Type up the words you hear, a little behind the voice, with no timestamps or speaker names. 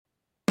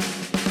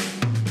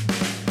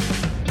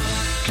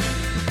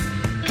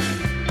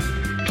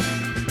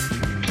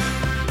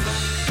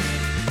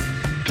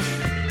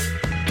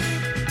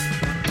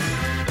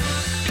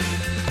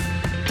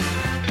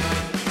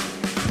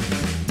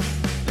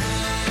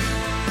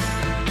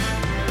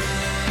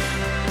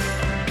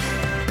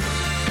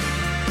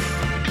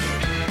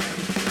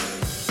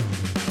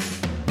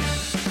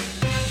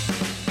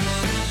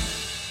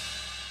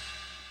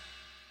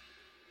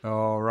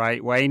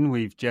right, Wayne.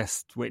 We've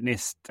just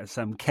witnessed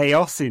some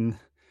chaos in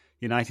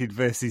United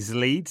versus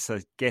Leeds.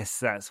 I guess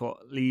that's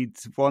what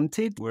Leeds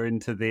wanted. We're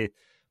into the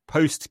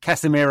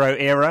post-Casemiro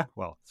era.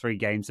 Well, 3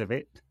 games of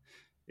it.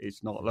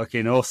 It's not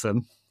looking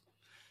awesome.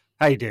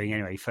 How are you doing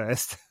anyway,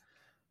 first?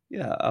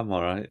 Yeah, I'm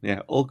all right.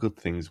 Yeah, all good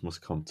things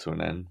must come to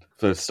an end.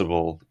 First of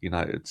all,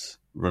 United's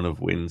run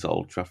of wins at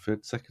Old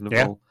Trafford. Second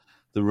of all,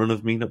 the run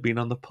of me not being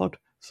on the pod.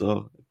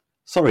 So,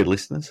 sorry,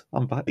 listeners,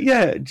 I'm back.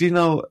 Yeah, do you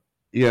know...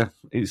 Yeah,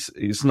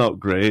 it's not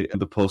great.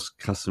 The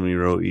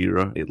post-Casemiro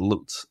era, it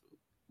looked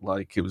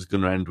like it was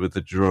going to end with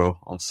a draw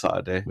on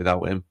Saturday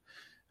without him,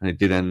 and it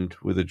did end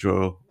with a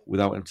draw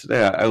without him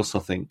today. I also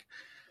think,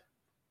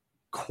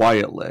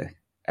 quietly,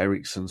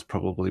 Eriksen's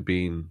probably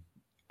been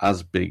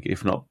as big,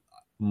 if not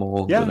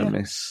more, than a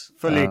miss.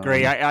 Fully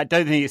agree. I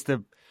don't think it's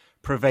the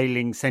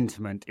prevailing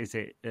sentiment, is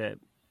it?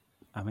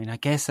 I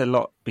guess a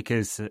lot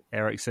because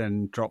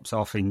Eriksen drops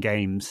off in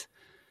games.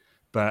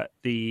 But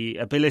the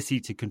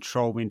ability to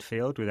control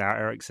midfield without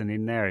Eriksen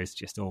in there is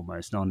just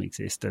almost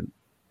non-existent.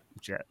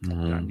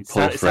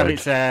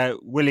 Savit's a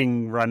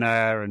willing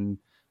runner and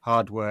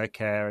hard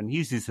worker and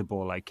uses the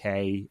ball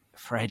okay.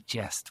 Fred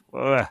just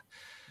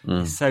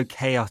is so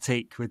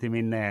chaotic with him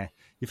in there.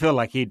 You feel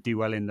like he'd do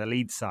well in the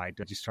lead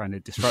side, just trying to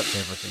disrupt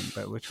everything.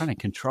 But we're trying to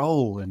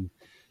control and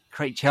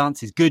create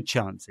chances, good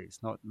chances.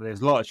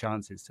 There's a lot of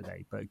chances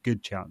today, but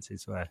good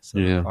chances were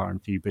sort of far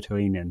and few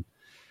between. And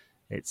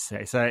It's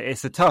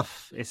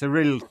a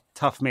real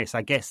tough miss.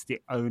 I guess the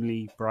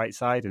only bright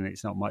side, and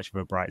it's not much of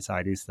a bright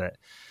side, is that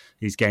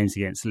these games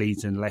against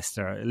Leeds and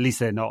Leicester, at least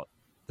they're not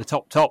the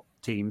top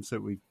teams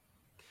that we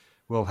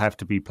will have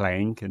to be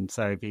playing. And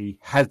so if he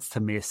has to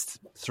miss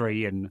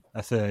 3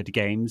 1/3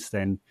 games,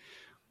 then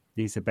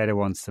these are better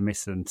ones to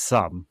miss than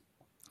some.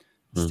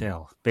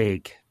 Still,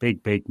 big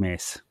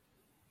miss.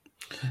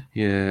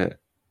 Yeah,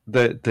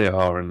 they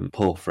are. And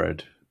Paul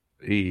Fred,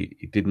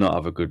 he did not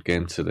have a good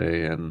game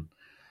today, and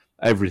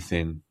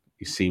everything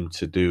he seemed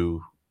to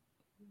do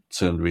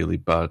turned really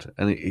bad.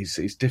 And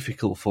it's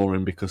difficult for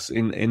him because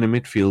in a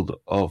midfield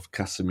of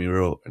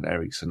Casemiro and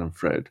Eriksen and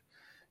Fred,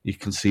 you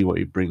can see what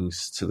he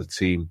brings to the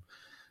team.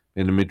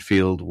 In a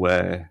midfield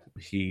where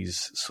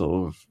he's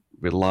sort of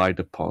relied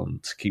upon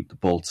to keep the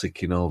ball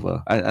ticking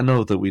over. I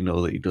know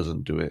that he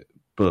doesn't do it,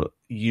 but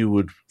you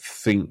would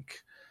think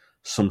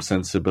some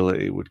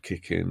sensibility would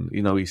kick in.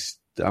 He's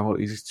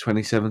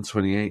 27,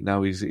 28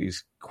 now.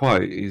 He's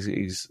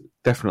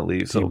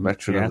definitely sort of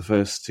veteran of the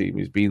first team.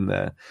 He's been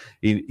there.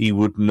 He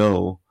would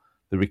know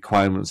the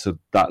requirements of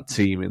that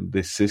team in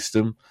this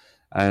system.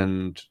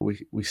 And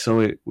we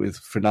saw it with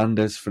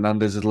Fernandes.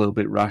 Fernandes is a little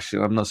bit rash.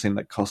 And I'm not saying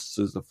that costs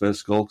us the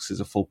first goal because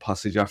it's a full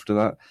passage after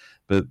that.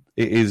 But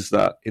it is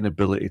that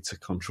inability to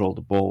control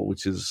the ball,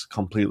 which has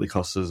completely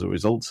cost us a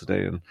result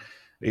today. And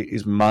it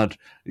is mad.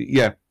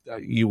 Yeah,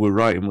 you were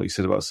right in what you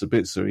said about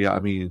Sabitzer. Yeah, I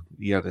mean,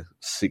 he had a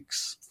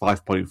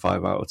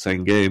 5.5 out of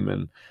 10 game,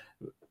 and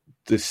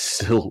there's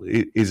still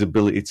his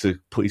ability to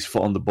put his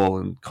foot on the ball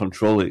and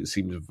control it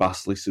seems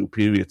vastly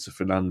superior to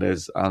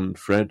Fernandes and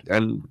Fred.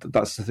 And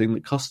that's the thing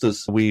that cost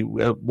us.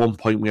 At one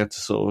point we had to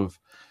sort of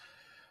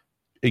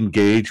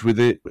engage with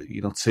it,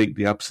 take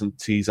the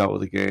absentees out of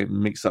the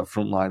game, mix that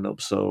front line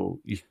up so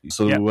we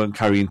weren't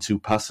carrying 2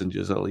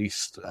 passengers at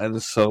least,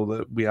 and so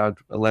that we had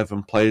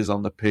 11 players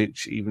on the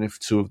pitch, even if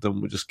 2 of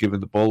them were just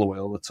giving the ball away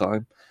all the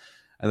time,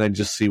 and then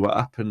just see what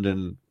happened.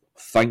 And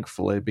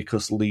thankfully,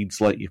 because Leeds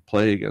let you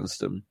play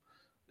against them,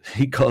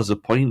 he got us a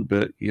point.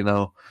 But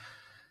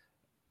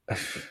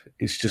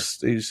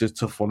it's a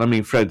tough one. I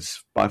mean,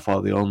 Fred's by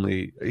far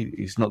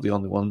he's not the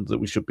only one that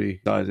we should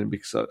be guiding,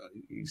 because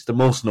he's the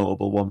most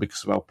notable one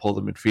because of how poor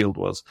the midfield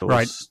was.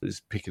 Right.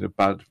 He's picking a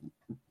bad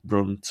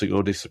run to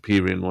go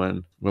disappearing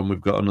when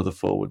we've got another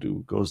forward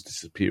who goes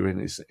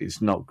disappearing.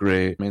 It's not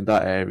great. I mean,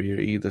 that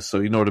area either. So,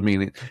 you know what I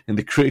mean? In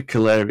the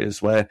critical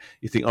areas where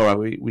you think, all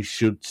right, we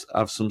should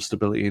have some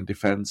stability in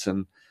defence,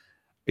 and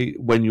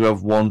when you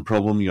have one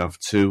problem, you have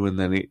 2, and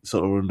then it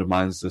sort of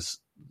undermines the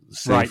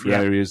safer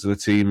areas of the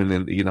team. And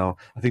then,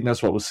 I think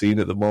that's what we're seeing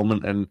at the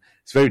moment. And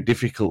it's a very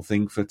difficult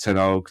thing for Ten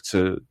Hag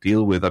to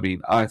deal with. I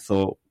mean, I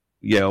thought,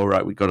 all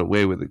right, we got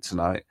away with it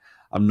tonight.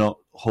 I'm not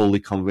wholly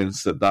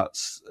convinced that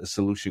that's a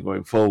solution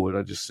going forward.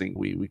 I just think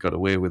we got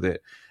away with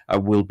it. I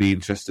will be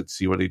interested to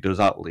see what he does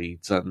at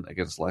Leeds and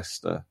against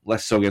Leicester.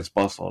 Less so against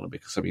Barcelona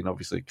because, I mean,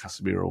 obviously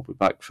Casemiro will be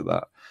back for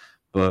that.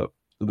 But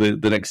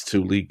the next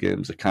 2 league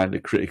games are kind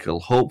of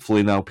critical.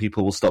 Hopefully now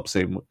people will stop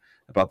saying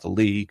about the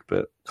league,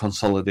 but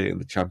consolidating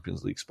the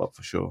Champions League spot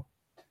for sure.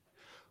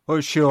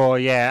 Well, sure,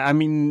 yeah. I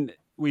mean,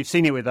 we've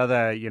seen it with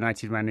other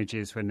United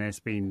managers when there's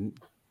been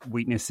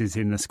weaknesses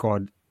in the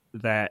squad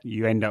that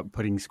you end up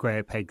putting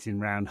square pegs in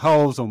round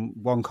holes. On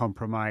one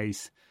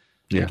compromise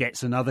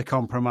gets another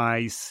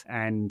compromise,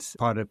 and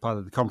part of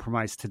the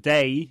compromise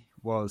today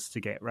was to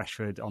get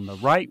Rashford on the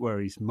right, where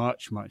he's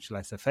much, much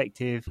less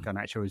effective.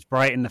 Garnacho was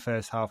bright in the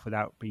first half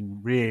without being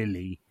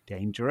really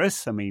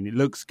dangerous. I mean, it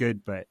looks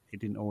good, but it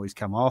didn't always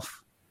come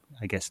off.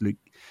 I guess Luke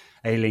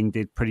Ayling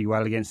did pretty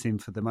well against him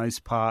for the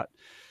most part.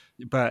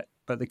 But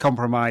the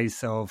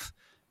compromise of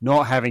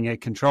not having a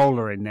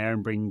controller in there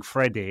and bringing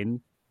Fred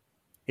in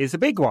is a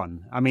big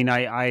one. I mean,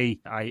 I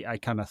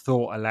kind of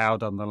thought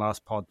aloud on the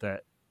last pod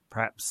that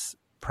perhaps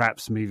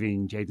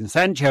moving Jadon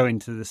Sancho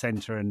into the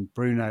centre and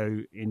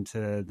Bruno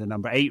into the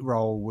number 8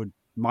 role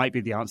might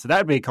be the answer. That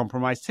would be a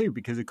compromise too,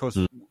 because of course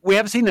we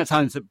have seen at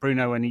times that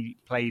Bruno, when he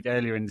played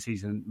earlier in the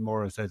season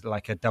more as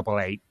like a double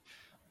 8,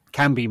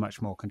 can be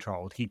much more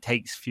controlled. He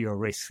takes fewer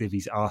risks if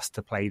he's asked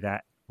to play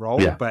that role,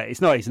 but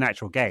it's not his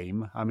natural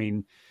game. I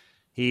mean,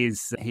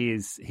 he's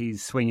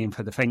swinging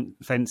for the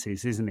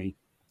fences, isn't he,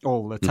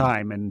 all the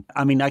time? And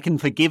I mean, I can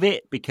forgive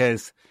it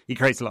because he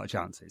creates a lot of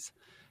chances.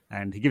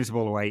 And he gives the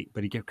ball away,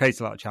 but he creates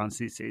a lot of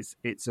chances.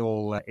 It's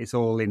all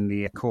in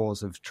the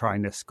cause of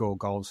trying to score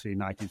goals for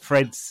United.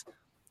 Fred's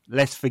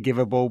less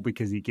forgivable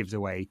because he gives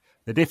away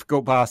the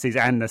difficult passes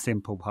and the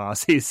simple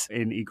passes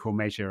in equal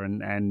measure,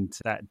 and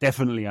that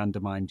definitely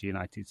undermined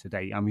United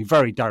today. I mean,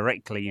 very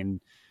directly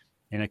in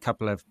a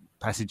couple of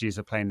passages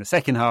of play in the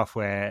second half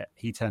where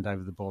he turned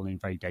over the ball in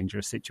very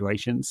dangerous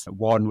situations.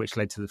 One which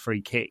led to the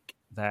free kick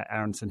that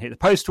Aronson hit the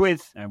post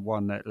with, and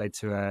one that led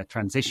to a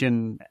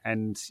transition.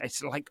 And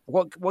it's like,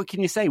 what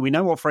can you say? We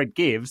know what Fred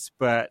gives,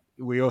 but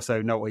we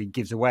also know what he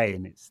gives away,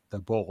 and it's the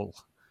ball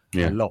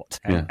a lot.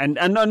 And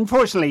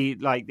unfortunately,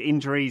 like, the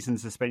injuries and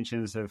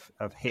suspensions have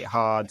hit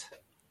hard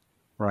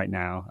right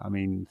now. I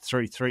mean,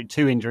 through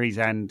 2 injuries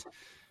and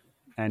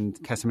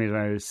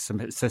Casemiro's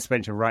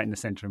suspension right in the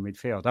centre of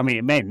midfield. I mean,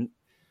 it meant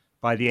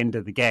by the end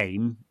of the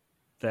game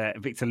that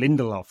Victor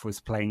Lindelof was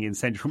playing in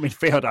central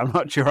midfield. I'm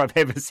not sure I've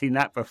ever seen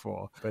that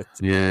before. But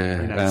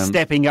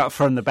stepping up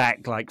from the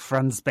back like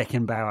Franz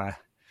Beckenbauer.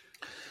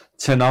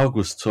 Ten Hag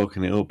was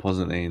talking it up,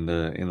 wasn't he? In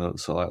the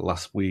sort of like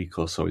last week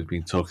or so, he's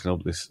been talking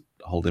up this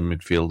holding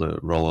midfielder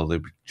role.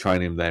 They've been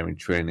trying him there in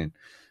training,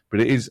 but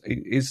it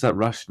is that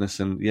rashness.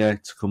 And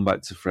to come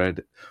back to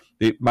Fred,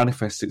 it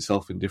manifests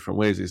itself in different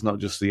ways. It's not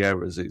just the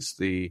errors; it's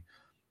the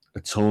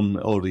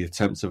atonement or the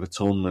attempts of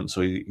atonement.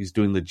 So he's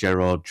doing the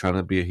Gerrard, trying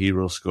to be a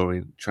hero,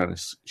 scoring, trying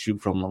to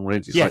shoot from long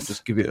range. It's like,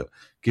 just give it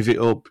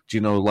up.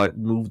 Like,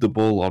 move the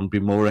ball on, be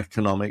more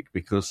economic,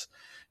 because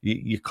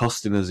you're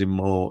costing us in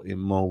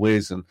more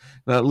ways. And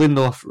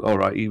Lindelof, all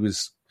right, he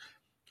was,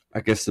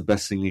 I guess, the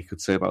best thing you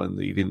could say about him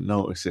that you didn't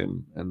notice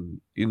him,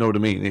 and you know what I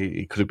mean.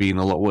 He could have been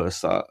a lot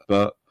worse.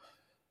 But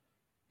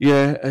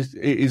it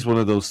is one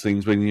of those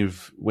things when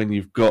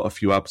you've got a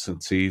few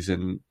absentees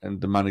and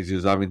the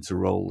manager's having to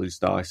roll his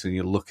dice, and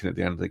you're looking at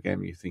the end of the game,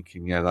 and you're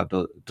thinking,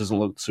 that doesn't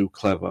look too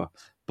clever.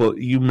 But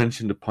you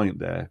mentioned a point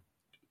there.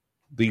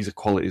 These are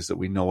qualities that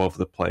we know of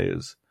the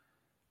players,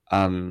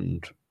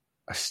 and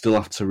I still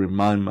have to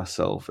remind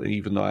myself,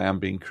 even though I am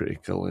being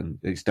critical, and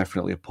it's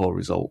definitely a poor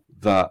result,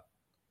 that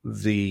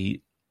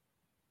the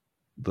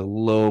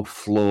low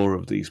floor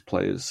of these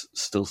players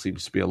still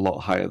seems to be a lot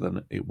higher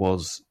than it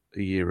was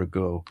a year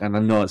ago. And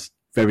I know it's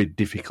very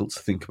difficult to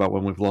think about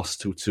when we've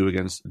lost 2-2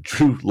 against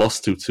Drew,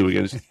 lost 2-2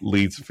 against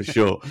Leeds for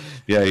sure.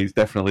 Yeah, he's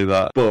definitely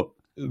that. But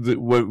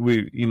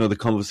the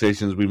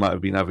conversations we might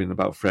have been having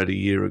about Fred a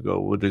year ago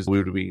we would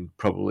have been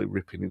probably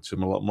ripping into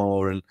him a lot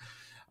more. And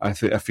I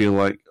feel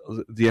like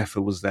the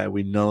effort was there.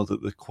 We know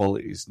that the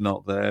quality is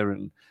not there,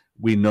 and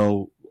we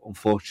know,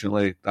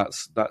 unfortunately,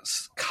 that's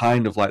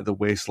kind of like the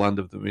wasteland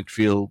of the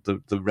midfield,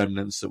 the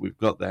remnants that we've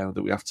got there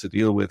that we have to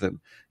deal with. And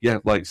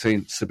like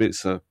saying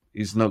Sabitzer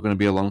is not going to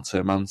be a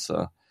long-term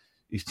answer.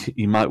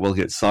 He might well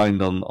get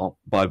signed on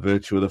by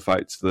virtue of the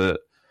fact that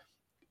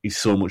he's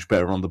so much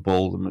better on the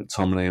ball than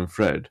McTominay and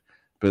Fred.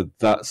 But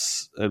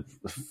that's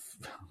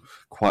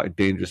quite a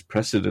dangerous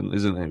precedent,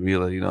 isn't it?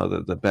 Really,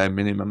 the bare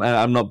minimum.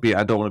 I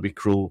don't want to be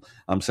cruel.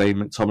 I'm saying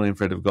McTominay and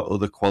Fred have got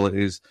other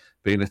qualities.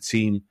 Being a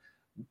team,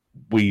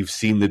 we've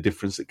seen the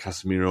difference that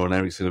Casemiro and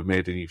Eriksen have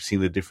made, and you've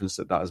seen the difference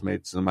that has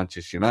made to the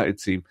Manchester United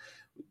team.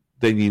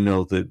 Then you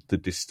know the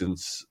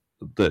distance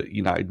that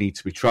United need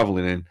to be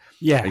travelling in,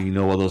 and you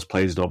know what those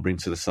players don't bring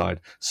to the side.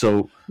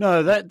 So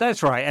no,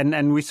 that's right.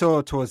 And we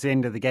saw towards the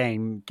end of the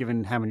game,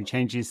 given how many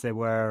changes there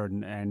were,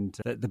 and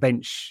the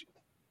bench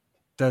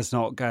does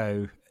not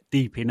go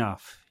deep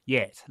enough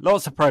yet.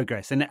 Lots of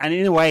progress, and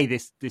in a way,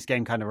 this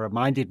game kind of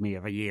reminded me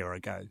of a year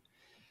ago,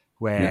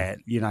 where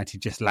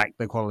United just lacked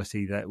the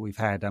quality that we've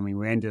had. I mean,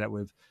 we ended up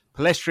with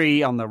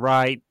Pellistri on the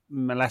right,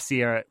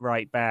 Malacia at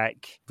right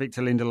back,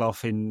 Victor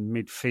Lindelof in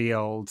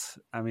midfield.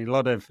 I mean, a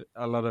lot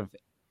of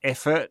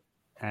effort,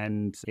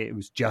 and it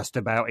was just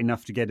about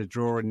enough to get a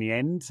draw in the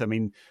end. I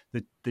mean,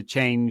 the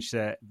change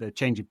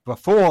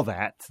before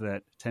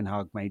that Ten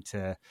Hag made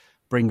to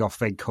bring off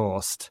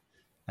Weghorst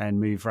and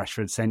move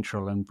Rashford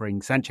central and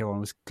bring Sancho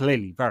on was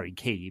clearly very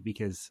key,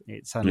 because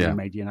it suddenly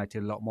made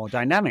United a lot more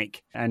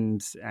dynamic.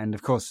 And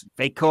of course,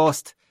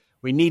 Weghorst,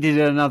 we needed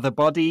another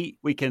body.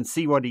 We can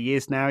see what he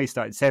is now. He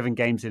started 7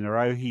 games in a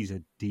row. He's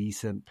a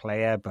decent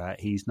player, but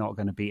he's not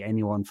going to beat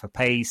anyone for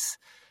pace.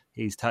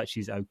 His touch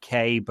is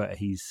okay, but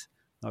he's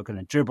not going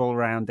to dribble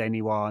around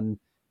anyone.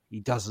 He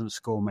doesn't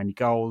score many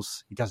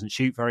goals. He doesn't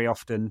shoot very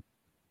often.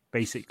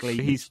 Basically,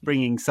 he's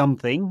bringing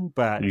something,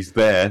 but he's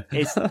there.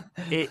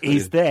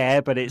 He's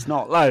there, but it's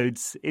not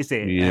loads, is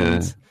it?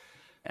 Yeah.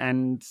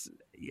 And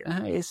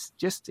it's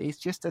just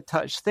a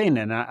touch thin.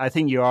 And I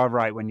think you are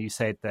right when you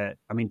said that.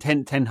 I mean,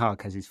 Ten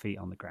Hag has his feet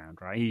on the ground,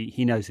 right?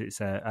 He knows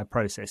it's a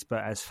process.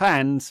 But as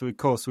fans, of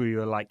course,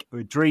 we're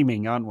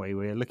dreaming, aren't we?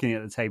 We're looking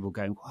at the table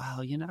going,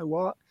 well, you know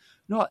what?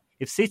 Not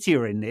if City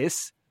are in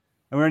this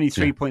and we're only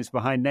 3 points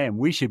behind them,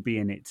 we should be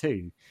in it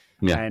too.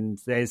 Yeah. And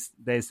there's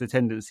the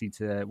tendency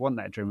to want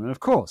that dream. And of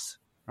course,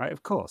 right?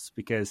 Of course,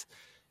 because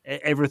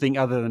everything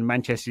other than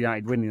Manchester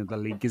United winning the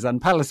league is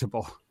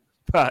unpalatable.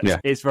 But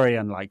it's very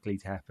unlikely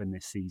to happen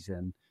this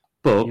season.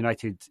 But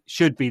United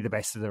should be the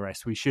best of the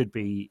rest. We should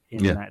be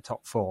in that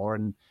top four.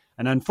 And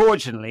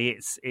unfortunately,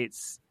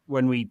 it's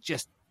when we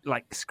just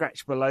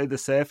scratch below the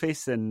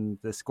surface and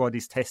the squad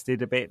is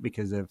tested a bit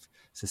because of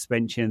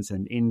suspensions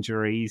and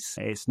injuries.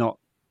 It's not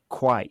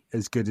quite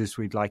as good as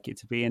we'd like it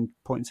to be, and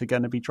points are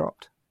going to be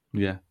dropped.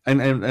 Yeah,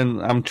 and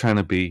I'm trying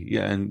to be,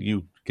 and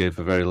you gave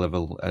a very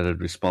level-headed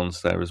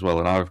response there as well,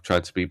 and I've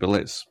tried to be, but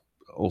let's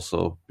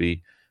also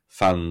be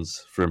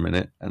fans for a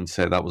minute and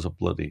say that was a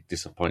bloody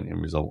disappointing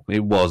result.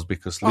 It was,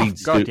 because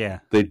Leeds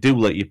they do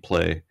let you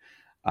play,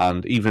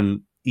 and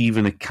even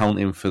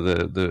accounting for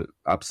the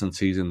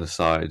absentees in the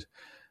side,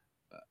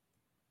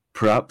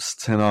 perhaps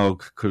Ten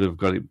Hag could have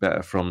got it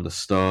better from the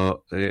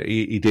start.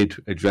 He did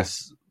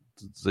address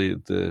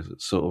the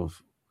sort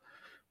of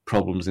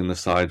problems in the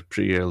side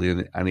pretty early,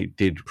 and it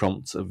did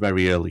prompt a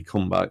very early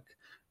comeback,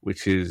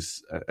 which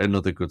is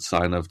another good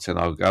sign of Ten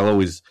Hag. I'll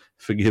always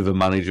forgive a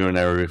manager an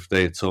error if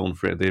they atone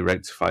for it, they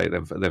rectify it,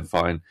 then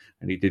fine.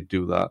 And he did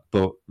do that.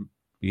 But,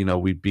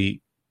 we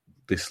beat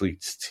this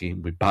Leeds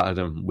team. We battered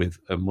them with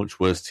a much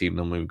worse team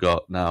than we've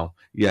got now.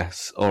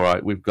 Yes, all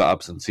right, we've got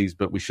absentees,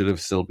 but we should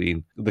have still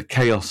been. The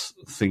chaos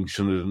thing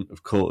shouldn't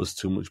have caught us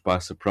too much by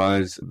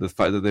surprise. The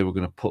fact that they were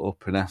going to put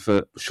up an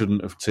effort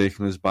shouldn't have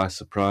taken us by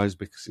surprise,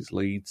 because it's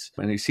Leeds.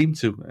 And it seemed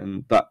to,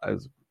 and that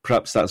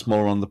perhaps that's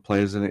more on the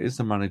players than it is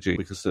the manager,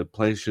 because the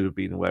players should have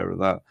been aware of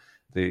that.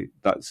 It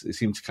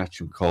seemed to catch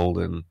him cold,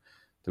 and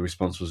the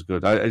response was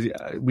good.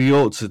 We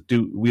ought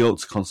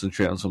to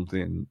concentrate on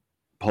something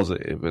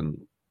positive,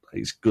 and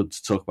it's good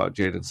to talk about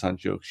Jadon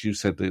Sancho, because you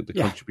said the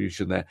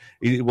contribution there.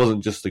 It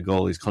wasn't just a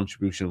goal; his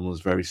contribution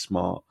was very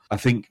smart. I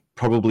think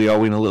probably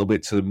owing a little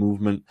bit to the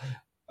movement.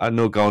 I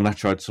know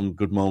Garnacho had some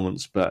good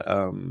moments, but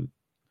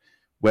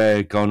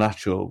where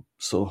Garnacho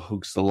sort of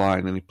hugs the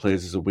line and he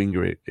plays as a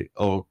winger,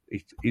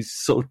 he's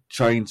sort of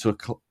trying to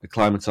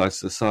acclimatise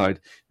to the side,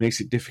 makes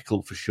it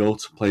difficult for Shaw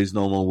to play his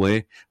normal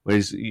way.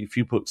 Whereas if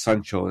you put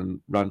Sancho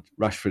and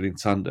Rashford in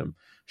tandem,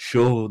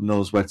 Shaw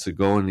knows where to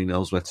go and he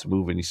knows where to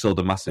move, and you saw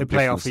the massive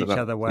difference. They play off each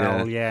other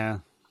well, yeah.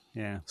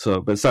 So,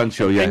 but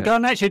Sancho, And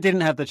Garnacho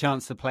didn't have the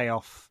chance to play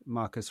off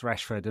Marcus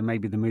Rashford, and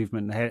maybe the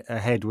movement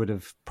ahead would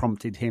have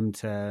prompted him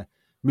to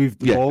move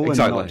the ball and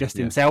not just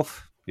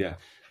himself. Yeah.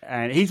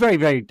 And he's very,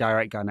 very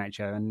direct,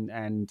 Garnacho,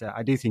 and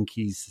I do think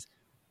he's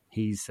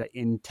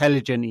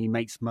intelligent. He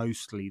makes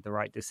mostly the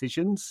right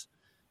decisions.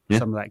 Yeah.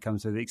 Some of that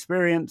comes with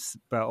experience,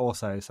 but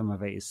also some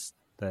of it is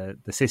the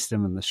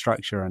system and the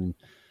structure. And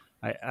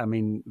I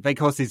mean,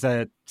 Weghorst is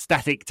a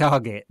static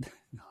target.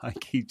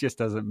 He just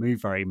doesn't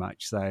move very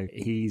much, so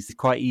he's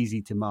quite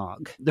easy to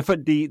mark.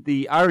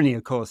 The irony,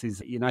 of course,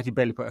 is United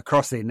barely put a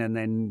cross in, and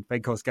then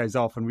Weghorst goes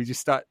off, and we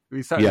start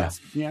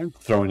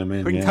throwing them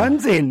in, putting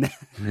tons in.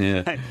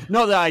 Yeah.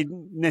 Not that I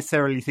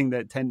necessarily think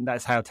that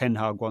that's how Ten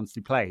Hag wants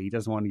to play. He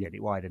doesn't want to get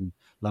it wide and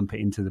lump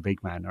it into the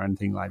big man or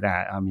anything like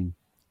that. I mean,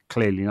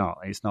 clearly not.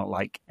 It's not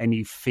like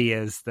any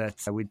fears that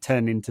we'd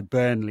turn into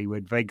Burnley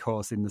with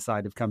Weghorst in the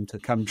side have come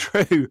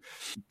true.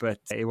 But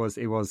it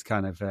was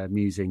kind of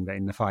amusing that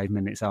in the 5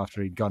 minutes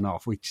after he'd gone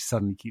off, we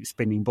suddenly keep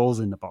spinning balls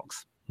in the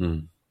box.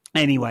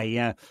 Anyway,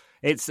 yeah,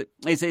 it's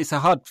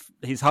hard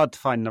to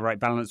find the right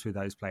balance with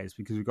those players,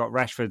 because we've got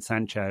Rashford,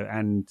 Sancho,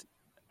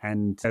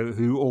 and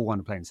who all want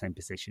to play in the same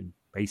position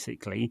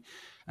basically.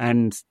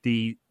 And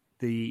the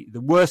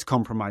worst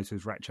compromise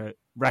was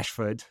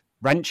Rashford.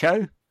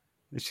 Rancho.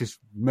 Let's just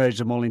merge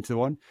them all into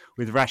one.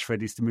 With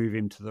Rashford is to move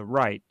him to the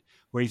right,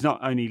 where he's not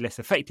only less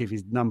effective,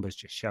 his numbers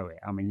just show it.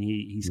 I mean,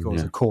 he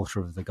scores a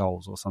quarter of the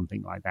goals or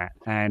something like that.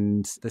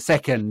 And the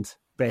second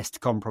best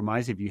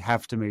compromise, if you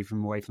have to move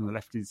him away from the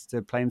left, is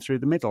to play him through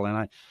the middle. And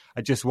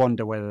I just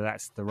wonder whether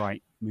that's the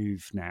right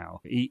move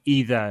now.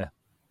 Either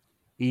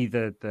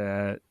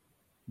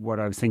what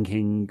I was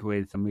thinking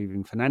with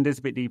moving Fernandes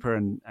a bit deeper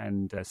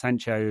and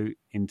Sancho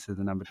into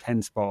the number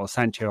 10 spot, or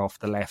Sancho off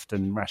the left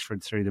and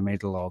Rashford through the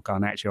middle, or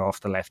Garnacho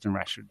off the left and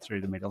Rashford through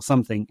the middle.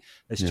 Something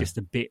that's just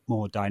a bit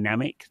more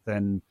dynamic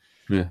than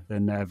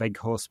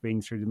Weghorst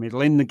being through the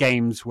middle in the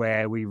games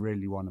where we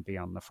really want to be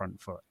on the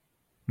front foot.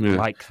 Yeah.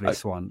 Like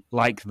this one,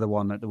 like the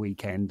one at the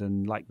weekend,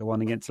 and like the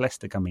one against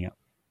Leicester coming up.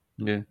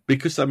 Yeah,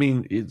 because I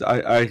mean,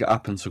 I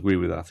happen to agree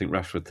with that. I think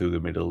Rashford through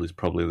the middle is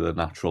probably the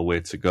natural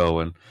way to go,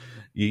 and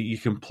you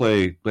can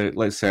play.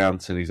 Let's say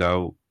Anthony's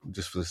out,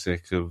 just for the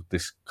sake of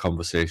this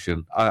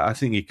conversation. I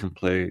think you can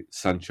play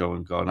Sancho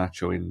and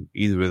Garnacho in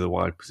either of the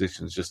wide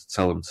positions, just to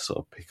tell them to sort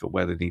of pick up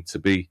where they need to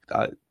be.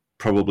 I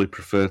probably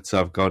prefer to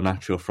have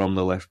Garnacho from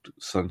the left.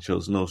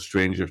 Sancho's no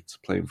stranger to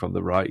playing from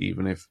the right,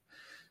 even if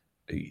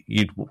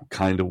you'd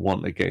kind of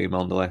want a game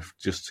on the left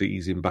just to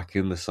ease him back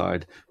in the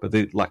side. But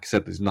like I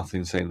said, there's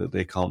nothing saying that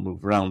they can't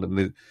move around.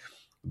 And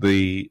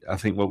I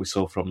think what we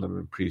saw from them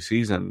in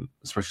pre-season,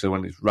 especially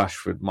when it's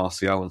Rashford,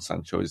 Martial and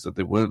Sancho, is that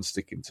they weren't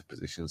sticking to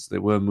positions. They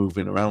were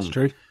moving around. That's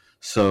true.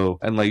 So,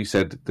 and like you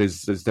said,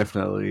 there's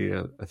definitely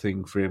a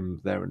thing for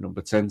him there at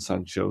number 10,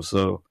 Sancho.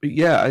 So, but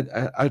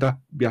yeah, I'd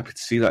be happy to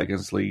see that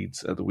against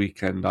Leeds at the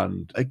weekend.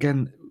 And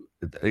again,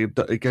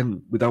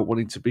 without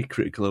wanting to be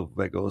critical of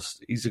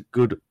Weghorst, he's a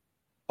good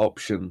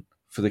option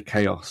for the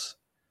chaos.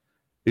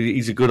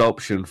 He's a good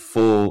option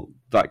for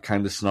that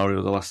kind of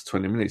scenario the last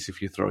 20 minutes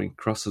if you're throwing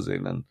crosses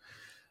in. And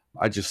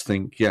I just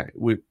think, yeah,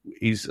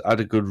 he's had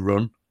a good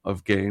run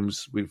of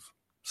games. We've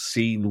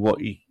seen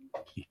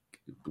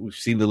we've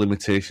seen the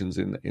limitations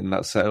in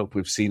that setup.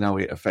 We've seen how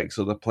it affects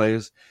other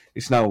players.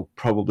 It's now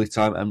probably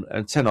time.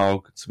 And Ten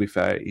Hag, to be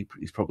fair,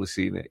 he's probably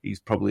seen it. He's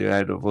probably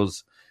ahead of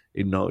us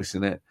in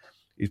noticing it.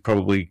 He's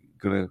probably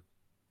going to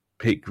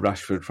pick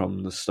Rashford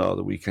from the start of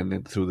the weekend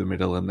in through the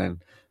middle and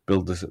then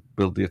build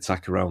the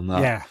attack around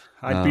that. Yeah,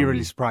 I'd be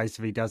really surprised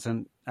if he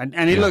doesn't. And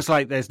it looks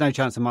like there's no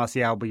chance of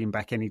Martial being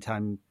back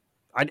anytime.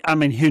 I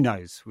mean, who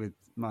knows with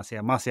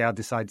Martial? Martial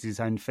decides his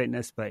own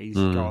fitness, but he's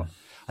got...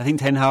 I think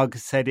Ten Hag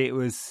said it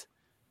was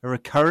a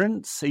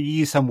recurrence. He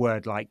used some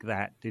word like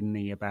that, didn't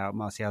he, about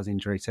Martial's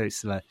injury? So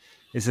it's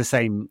the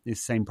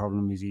same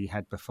problem as he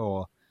had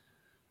before.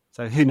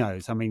 So who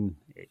knows? I mean,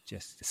 it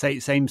just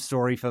same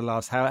story for the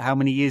last how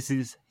many years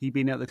has he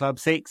been at the club?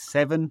 6,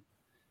 7?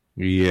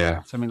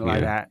 Yeah, something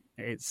like that.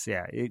 It's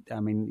I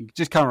mean, you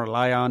just can't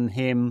rely on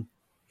him.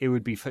 It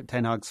would be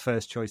Ten Hag's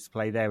first choice to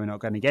play there. We're not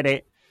going to get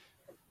it.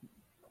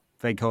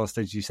 Weghorst,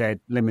 as you said,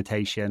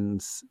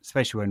 limitations,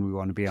 especially when we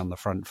want to be on the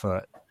front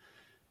foot.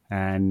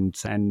 And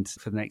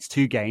for the next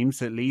 2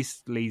 games, at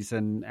least Leeds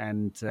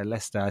and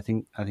Leicester, I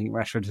think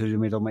Rashford to the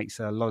middle makes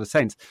a lot of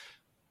sense.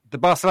 The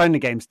Barcelona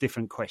game's a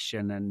different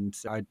question, and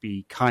I'd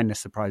be kind of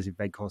surprised if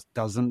Weghorst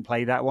doesn't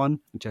play that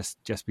one,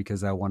 just because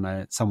they'll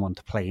want someone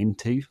to play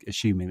into,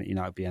 assuming that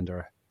United will be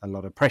under a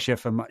lot of pressure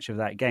for much of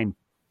that game.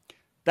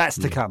 That's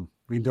to come.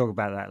 We can talk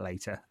about that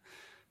later.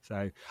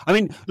 So, I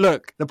mean,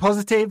 look, the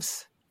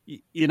positives,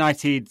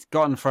 United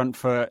got on the front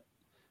foot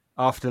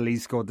after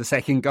Leeds scored the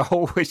second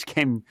goal, which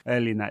came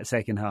early in that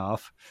second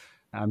half.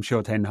 I'm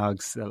sure Ten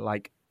Hag's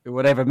like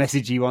whatever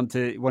message he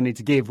wanted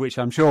to give, which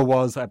I'm sure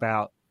was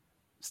about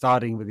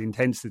starting with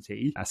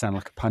intensity. I sound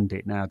like a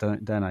pundit now,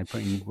 don't I,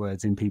 putting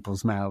words in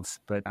people's mouths,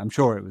 but I'm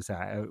sure it was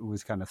that. It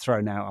was kind of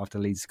thrown out after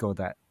Leeds scored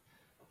that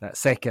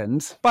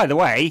second. By the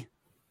way,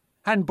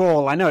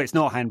 handball, I know it's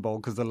not handball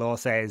because the law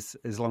says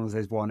as long as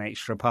there's one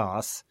extra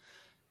pass,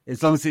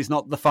 as long as it's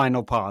not the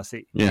final pass,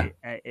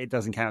 it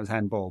doesn't count as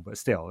handball, but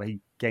still, he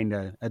gained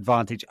an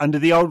advantage. Under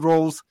the old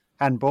rules,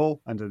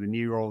 handball. Under the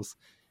new rules,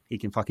 he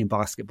can fucking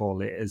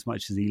basketball it as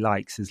much as he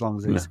likes, as long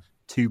as it's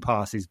 2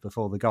 passes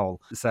before the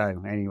goal.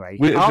 So anyway,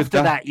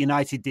 after that,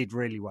 United did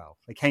really well.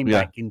 They came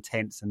back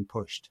intense and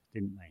pushed,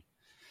 didn't they?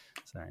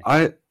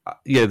 So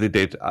they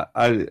did.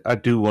 I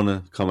do want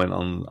to comment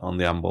on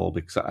the handball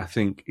because I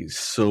think it's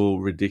so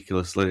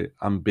ridiculously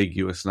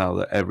ambiguous now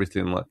that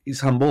everything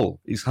it's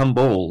handball. It's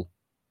handball.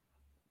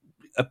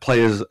 A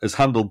player has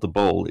handled the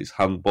ball. It's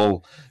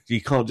handball.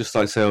 You can't just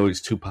say,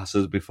 it's 2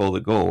 passes before the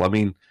goal. I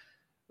mean,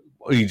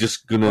 are you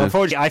just going to... Well,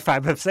 unfortunately,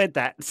 IFAB have said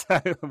that.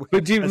 So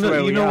but do you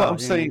know what I'm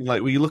saying?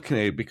 Like, when you're looking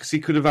at it, because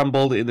he could have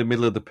handballed it in the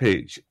middle of the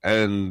pitch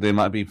and there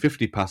might have been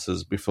 50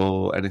 passes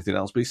before anything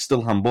else, but it's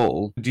still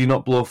handball. Do you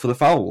not blow for the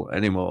foul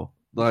anymore?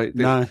 Like,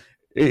 no.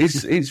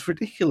 It's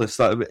ridiculous.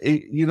 They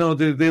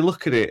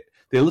look at it.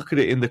 They look at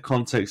it in the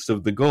context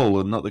of the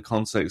goal and not the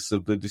context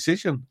of the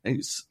decision.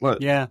 It's like...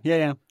 Yeah.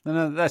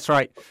 No, that's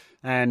right.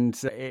 And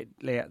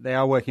they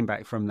are working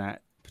back from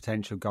that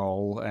potential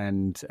goal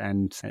and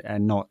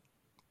not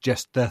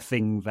just the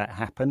thing that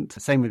happened.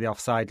 Same with the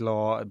offside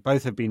law.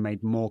 Both have been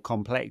made more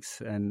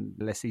complex and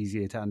less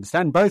easier to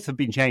understand. Both have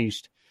been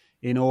changed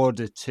in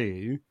order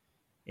to,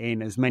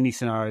 in as many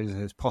scenarios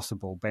as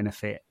possible,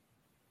 benefit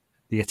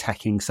the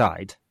attacking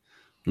side.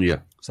 Yeah.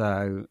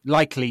 So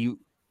likely,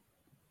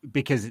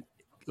 because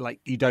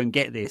you don't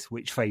get this,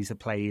 which phase of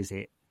play is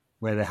it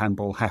where the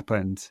handball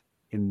happened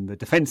in the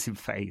defensive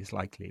phase?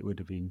 Likely it would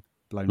have been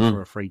blown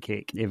for a free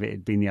kick if it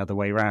had been the other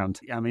way around.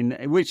 I mean,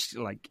 which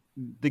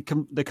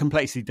the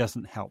complexity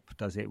doesn't help,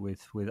 does it?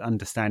 With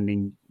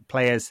understanding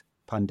players,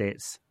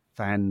 pundits,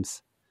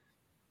 fans,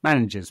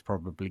 managers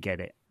probably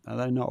get it,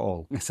 although not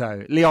all.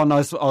 So Leon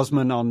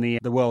Osman on the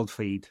world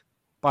feed,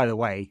 by the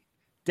way,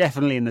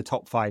 definitely in the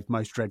top 5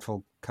 most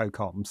dreadful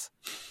co-coms.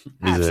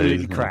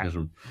 Absolutely crap.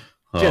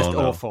 Just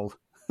awful.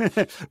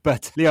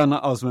 But Leon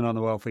Osman on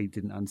the world feed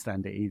didn't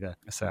understand it either.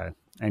 So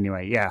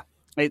anyway, yeah.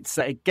 It's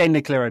gained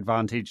a clear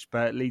advantage,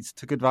 but Leeds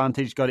took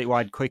advantage, got it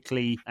wide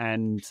quickly,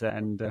 and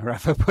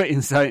Rafa put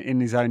in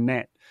his own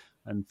net,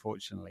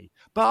 unfortunately.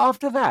 But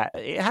after that,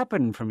 it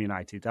happened from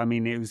United. I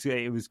mean, it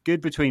was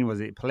good between,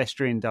 was it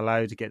Pellistri and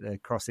Dalot to get the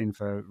cross in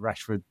for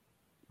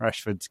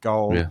Rashford's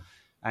goal. Yeah.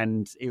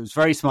 And it was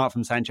very smart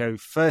from Sancho,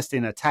 first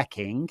in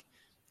attacking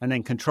and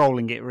then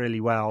controlling it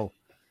really well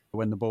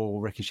when the ball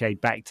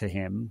ricocheted back to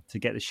him to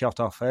get the shot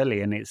off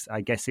early. And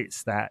I guess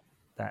it's that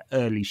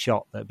early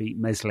shot that beat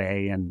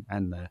Meslier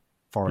and the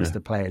Forester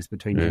players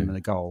between him and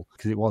the goal,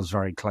 because it was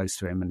very close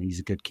to him and he's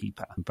a good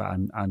keeper. But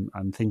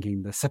I'm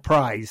thinking the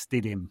surprise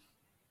did him.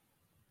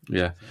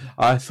 Yeah,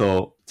 I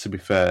thought, to be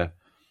fair,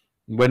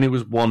 when it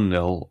was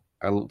 1-0,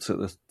 I looked at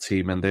the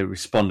team and they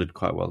responded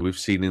quite well. We've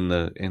seen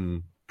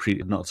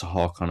not to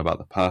hark on about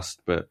the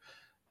past, but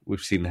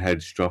we've seen the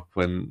heads drop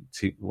when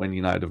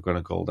United have gone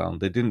a goal down.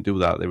 They didn't do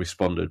that. They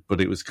responded,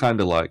 but it was kind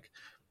of like,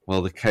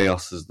 well, the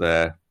chaos is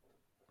there.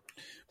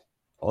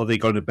 Are they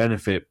going to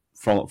benefit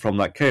from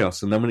that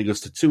chaos? And then when it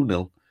goes to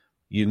 2-0,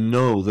 you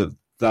know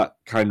that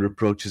kind of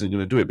approach isn't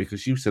going to do it,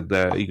 because you said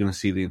there you're going to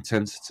see the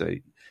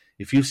intensity.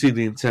 If you see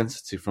the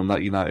intensity from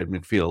that United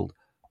midfield,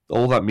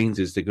 all that means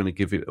is they're going to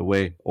give it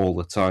away all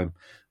the time.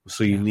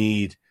 So you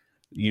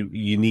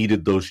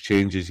needed those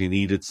changes. You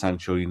needed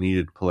Sancho, you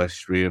needed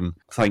Pellistri, and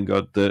thank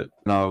God that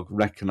now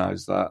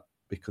recognise that,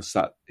 because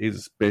that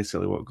is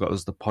basically what got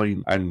us the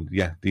point. And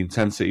yeah, the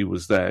intensity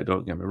was there,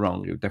 don't get me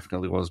wrong, it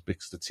definitely was,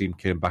 because the team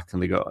came back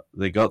and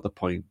they got the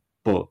point,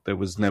 but there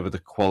was never the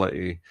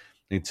quality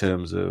in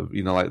terms of,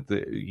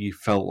 you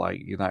felt like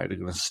United are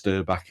going to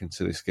stir back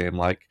into this game.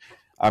 Like,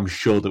 I'm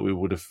sure that we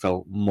would have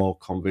felt more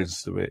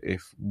convinced of it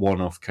if one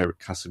of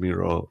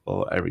Casemiro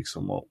or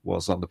Eriksen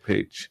was on the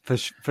pitch.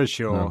 For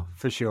sure.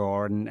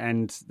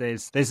 And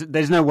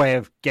there's no way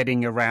of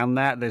getting around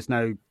that. There's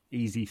no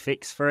easy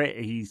fix for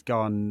it. He's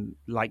gone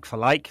like for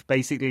like,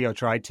 basically, or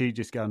tried to,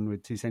 just gone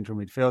with two central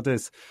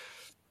midfielders.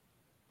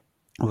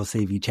 We'll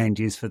see if he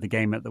changes for the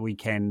game at the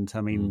weekend.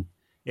 I mean,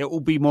 it will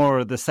be more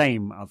of the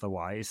same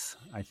otherwise,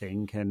 I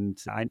think. And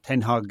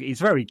Ten Hag is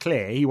very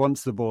clear. He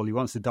wants the ball. He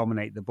wants to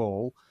dominate the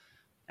ball.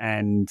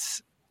 And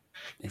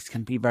it's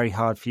going to be very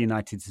hard for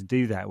United to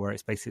do that, where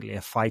it's basically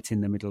a fight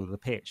in the middle of the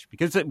pitch.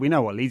 Because we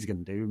know what Leeds are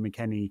going to do.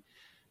 McKennie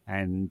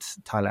and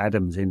Tyler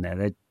Adams in there,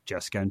 they're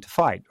just going to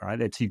fight, right?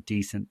 They're two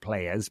decent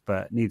players,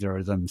 but neither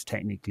of them's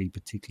technically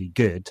particularly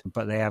good.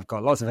 But they have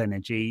got lots of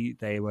energy.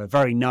 They were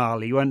very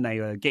gnarly, weren't they?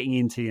 They were getting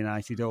into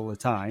United all the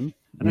time.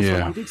 And that's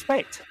what you'd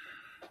expect.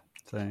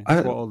 So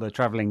that's what all the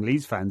travelling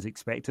Leeds fans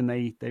expect, and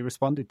they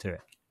responded to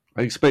it.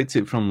 I expect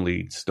it from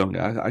Leeds, don't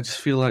I? I just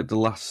feel like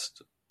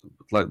the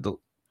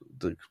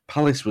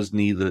Palace was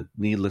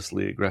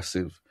needlessly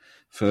aggressive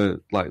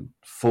for like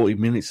 40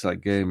 minutes of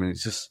that game, and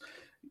it's just,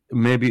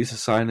 maybe it's a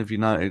sign of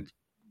United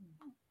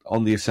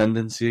on the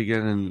ascendancy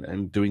again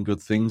and doing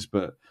good things,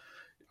 but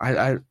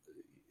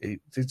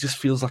it just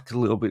feels like a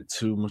little bit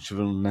too much of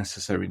an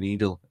unnecessary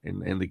needle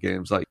in the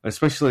games. Like,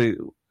 especially,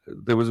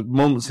 there was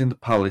moments in the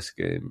Palace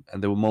game,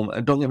 and there were moments,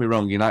 and don't get me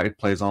wrong, United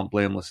players aren't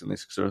blameless in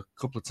this, because there are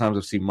a couple of times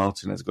I've seen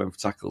Martinez going for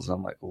tackles, and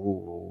I'm like,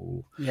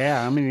 oh.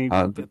 Yeah, I mean,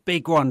 a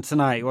big one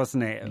tonight,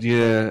 wasn't it?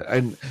 Yeah,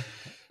 and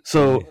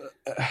so,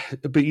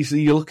 but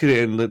you look at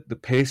it in the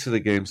pace of the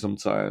game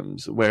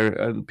sometimes,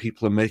 and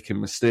people are making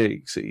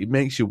mistakes, it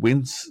makes you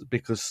wince,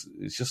 because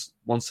it's just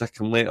 1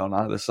 second late on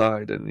either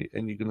side, and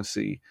you're going to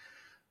see,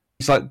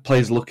 it's like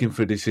players looking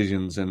for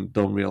decisions and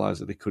don't realise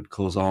that they could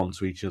cause harm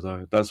to each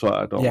other. That's what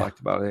I don't like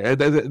about it.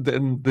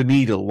 The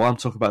needle, what I'm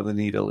talking about, the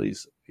needle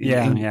is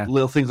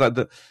little things like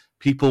that.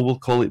 People will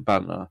call it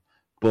banter,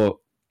 but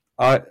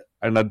I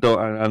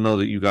know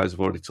that you guys have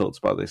already talked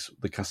about this,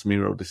 the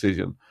Casemiro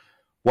decision.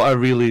 What I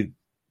really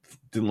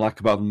didn't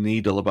like about the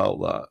needle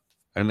about that,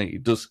 and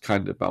it does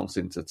kind of bounce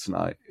into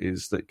tonight,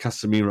 is that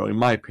Casemiro, in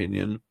my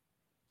opinion,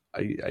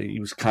 he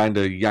was kind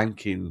of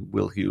yanking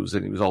Will Hughes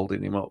and he was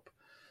holding him up.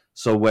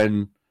 So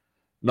I'm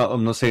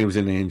not saying he was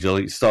an angel.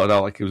 He started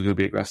out like he was going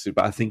to be aggressive,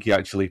 but I think he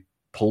actually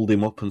pulled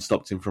him up and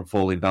stopped him from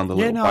falling down the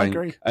little bank. I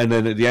agree. And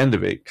then at the end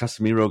of it,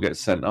 Casemiro gets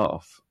sent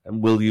off, and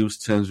Will Hughes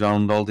turns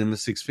around holding the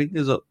six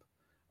fingers up.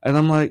 And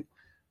I'm like,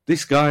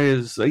 this guy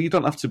you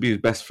don't have to be his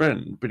best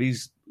friend, but he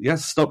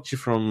has stopped you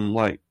from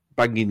like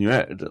banging your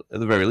head at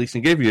the very least,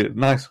 and gave you a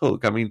nice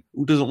hug. I mean,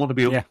 who doesn't want to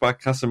be hugged by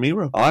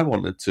Casemiro? I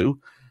wanted to.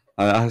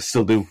 I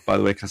still do, by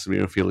the way,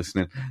 Casemiro, if you're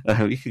listening.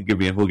 You can give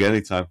me a hug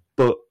anytime.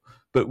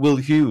 But Will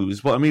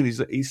Hughes, what I mean is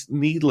that he's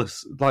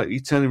needless. Like, you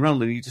turn him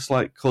around and he just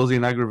like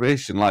causing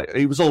aggravation. Like,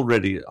 he was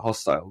already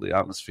hostile, the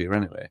atmosphere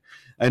anyway.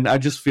 And I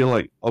just feel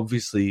like,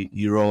 obviously,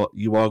 you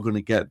are going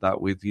to get that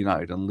with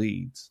United and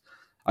Leeds.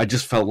 I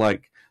just felt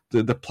like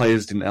the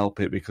players didn't help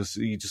it, because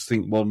you just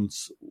think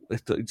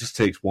it just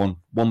takes one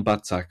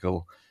bad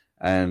tackle,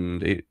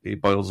 and it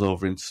boils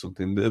over into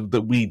something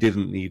that we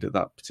didn't need at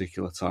that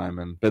particular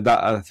time. But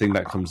that, I think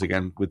that comes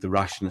again with the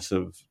rashness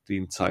of the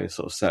entire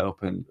sort of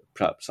setup, and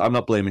perhaps I'm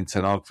not blaming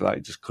Ten Hag for that,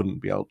 it just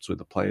couldn't be helped with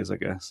the players, I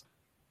guess.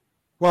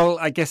 Well,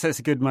 I guess that's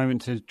a good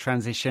moment to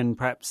transition.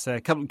 Perhaps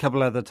a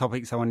couple other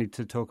topics I wanted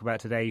to talk about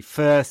today.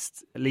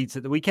 First, Leeds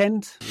at the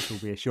weekend, which will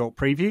be a short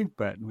preview,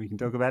 but we can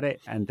talk about it.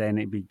 And then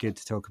it'd be good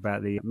to talk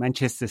about the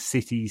Manchester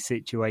City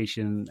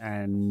situation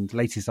and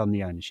latest on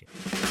the ownership.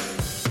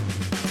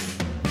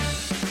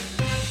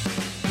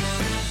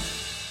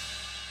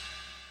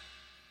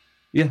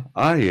 Yeah,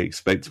 I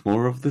expect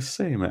more of the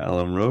same at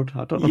Ellen Road.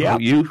 I don't know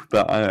about you,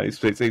 but I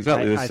expect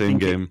exactly the same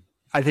game.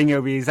 I think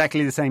it'll be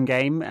exactly the same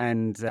game,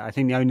 and I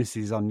think the onus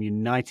is on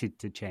United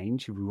to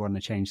change if we want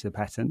to change the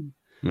pattern.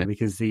 Yeah.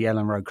 Because the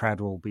Ellen Road crowd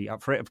will be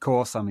up for it, of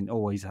course. I mean,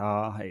 always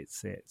are.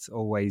 It's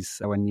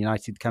always when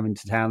United come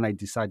into town, they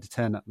decide to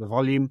turn up the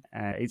volume.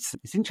 It's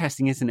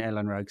interesting, isn't it,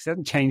 Ellen Road? Because it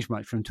hasn't changed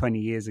much from 20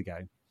 years ago.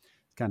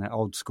 It's kind of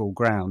old school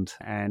ground,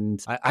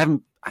 and I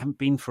haven't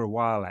been for a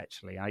while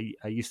actually. I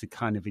used to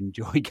kind of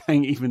enjoy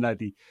going, even though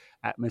the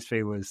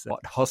atmosphere was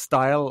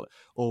hostile,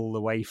 all the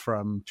way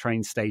from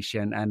train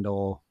station and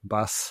or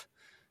bus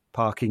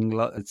parking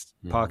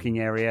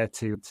area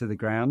to the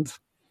ground.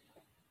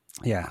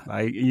 Yeah,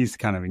 I used to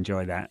kind of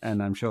enjoy that,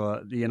 and I'm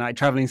sure the United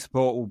travelling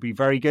support will be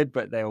very good,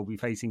 but they will be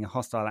facing a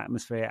hostile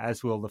atmosphere,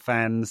 as will the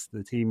fans.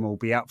 The team will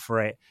be up for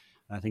it.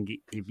 I think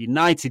if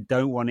United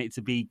don't want it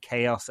to be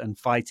chaos and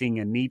fighting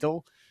and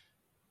needle,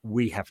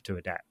 we have to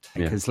adapt,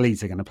 because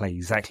Leeds are going to play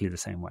exactly the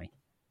same way.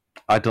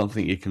 I don't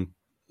think you can,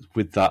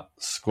 with that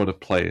squad of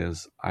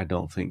players, I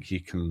don't think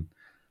you can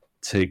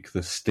take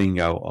the sting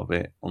out of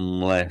it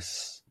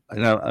unless, I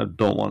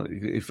don't want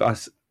to,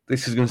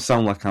 this is going to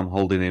sound like I'm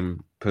holding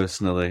him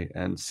personally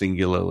and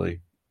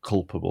singularly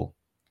culpable,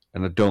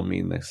 and I don't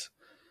mean this,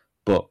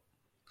 but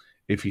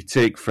if you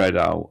take Fred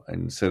out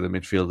and say the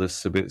midfielders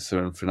Sabitzer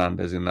and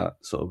Fernandes in that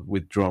sort of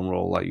withdrawn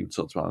role like you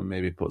talked about, and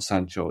maybe put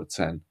Sancho at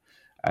 10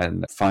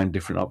 and find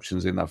different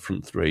options in that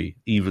front three,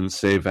 even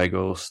say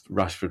Weghorst,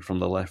 Rashford from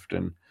the left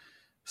and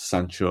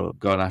Sancho,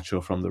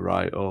 Garnacho from the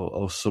right,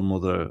 or some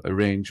other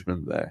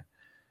arrangement there.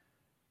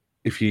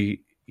 If you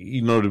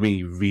know what I mean,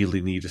 you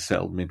really need a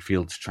settled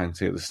midfield to try and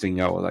take the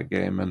sting out of that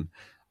game, and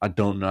I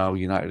don't know how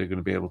United are going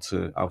to be able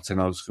to, how Ten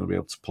Hag's going to be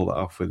able to pull that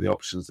off with the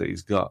options that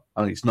he's got.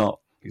 I mean,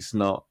 it's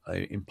not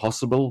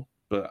impossible,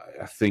 but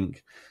I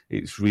think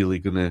it's really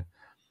going to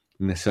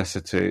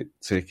necessitate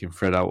taking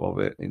Fred out of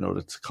it in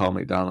order to calm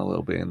it down a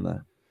little bit in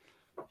there.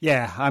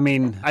 Yeah, I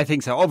mean, I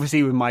think so.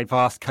 Obviously, with my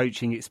vast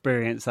coaching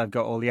experience, I've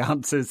got all the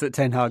answers that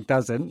Ten Hag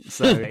doesn't.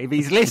 So if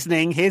he's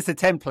listening, here's the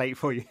template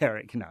for you,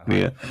 Eric. No,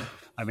 yeah.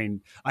 I mean,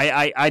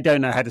 I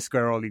don't know how to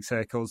square all these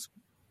circles,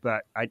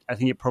 but I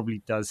think it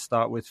probably does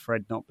start with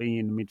Fred not being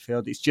in the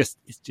midfield.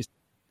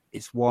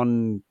 It's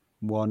one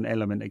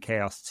element of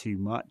chaos too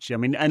much. I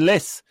mean,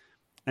 unless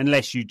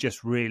you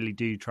just really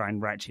do try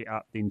and ratchet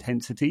up the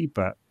intensity,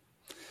 but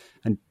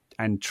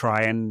and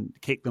try and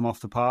kick them off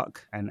the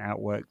park and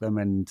outwork them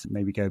and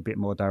maybe go a bit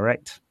more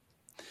direct.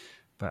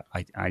 But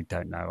I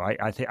don't know.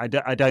 I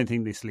don't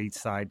think this Leeds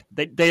side,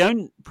 they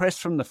don't press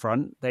from the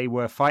front. They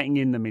were fighting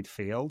in the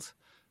midfield,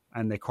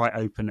 and they're quite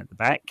open at the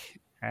back.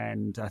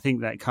 And I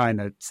think that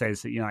kind of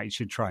says that United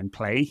should try and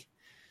play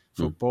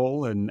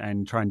football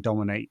and try and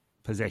dominate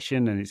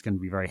possession, and it's going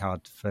to be very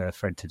hard for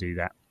Fred to do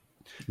that,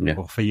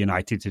 or for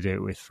United to do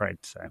it with Fred.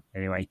 So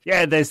anyway,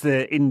 there's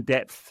the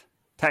in-depth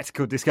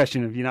tactical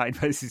discussion of United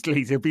versus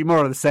Leeds. It'll be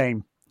more of the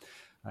same.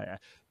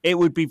 It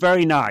would be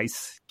very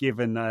nice,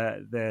 given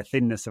the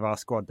thinness of our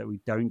squad, that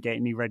we don't get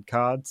any red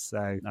cards.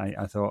 So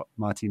I thought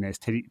Martinez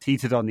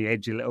teetered on the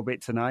edge a little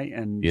bit tonight,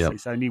 and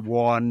it's only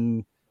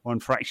one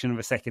fraction of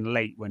a second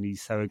late when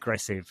he's so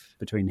aggressive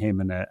between him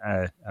and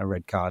a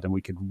red card, and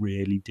we could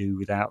really do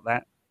without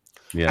that.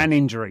 Yeah. And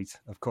injuries,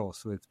 of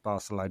course, with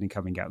Barcelona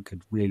coming out,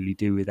 could really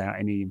do without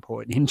any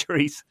important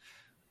injuries,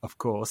 of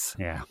course.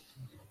 Yeah.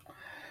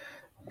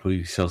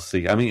 We shall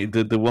see. I mean,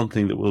 the one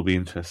thing that will be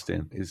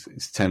interesting is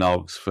Ten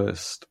Hag's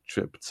first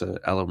trip to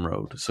Ellen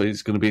Road. So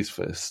it's going to be his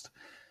first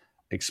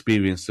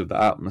experience of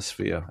the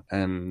atmosphere.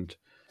 And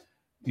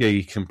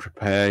you can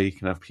prepare, you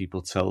can have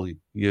people tell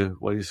you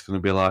what it's going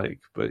to be like,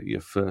 but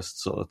your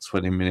first sort of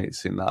 20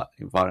 minutes in that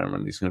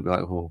environment is going to be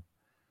like, oh,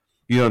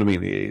 you know what I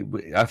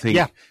mean? I think,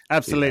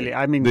 absolutely.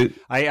 I mean,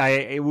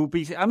 it will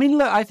be. I mean,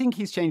 look, I think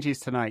his changes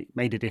tonight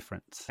made a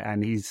difference,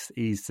 and he's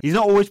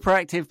not always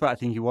proactive, but I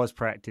think he was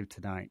proactive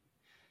tonight,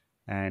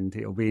 and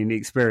it'll be an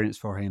experience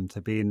for him to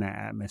be in that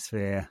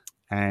atmosphere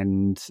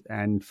and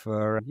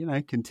for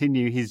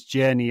continue his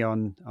journey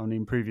on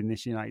improving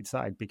this United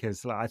side,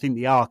 because I think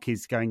the arc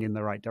is going in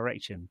the right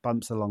direction.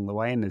 Bumps along the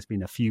way, and there's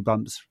been a few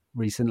bumps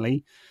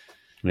recently.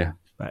 Yeah,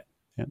 but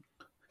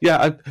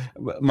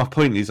my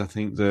point is, I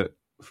think that.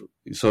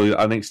 So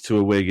our next two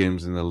away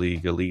games in the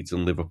league are Leeds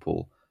and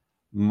Liverpool.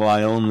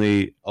 My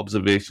only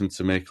observation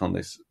to make on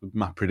this,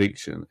 my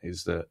prediction,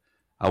 is that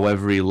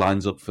however he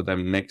lines up for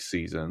them next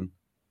season,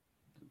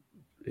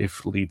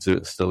 if Leeds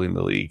are still in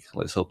the league,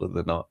 let's hope that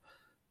they're not,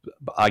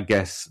 but I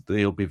guess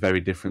they'll be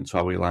very different to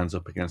how he lines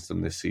up against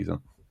them this season.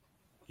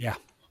 Yeah.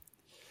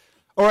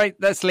 All right,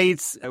 that's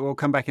Leeds. We'll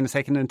come back in a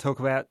second and talk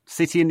about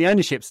City and the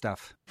ownership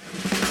stuff.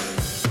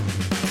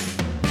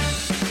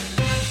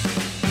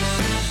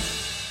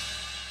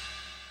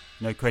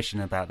 No question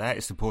about that.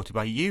 It's supported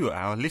by you,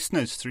 our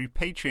listeners, through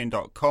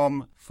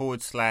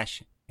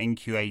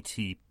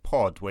patreon.com/NQAT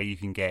pod, where you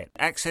can get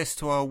access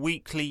to our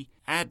weekly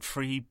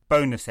ad-free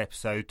bonus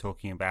episode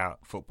talking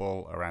about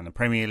football around the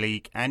Premier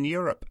League and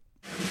Europe.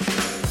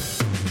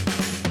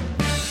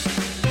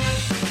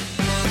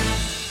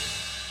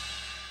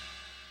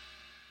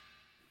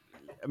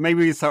 Maybe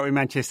we can start with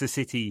Manchester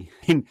City.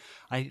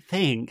 I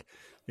think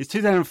It's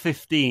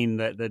 2015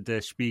 that the Der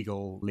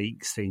Spiegel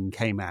leaks thing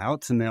came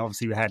out, and then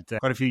obviously we had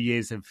quite a few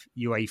years of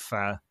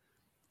UEFA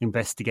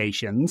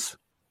investigations.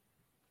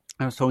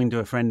 I was talking to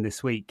a friend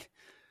this week.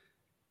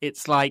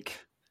 It's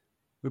like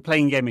we're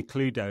playing a game of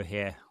Cluedo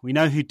here. We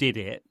know who did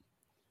it.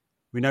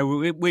 We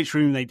know which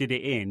room they did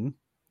it in,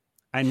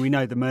 and we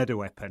know the murder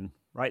weapon,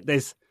 right?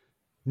 There's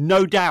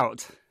no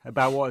doubt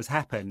about what has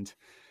happened.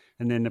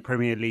 And then the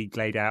Premier League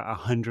laid out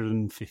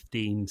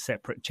 115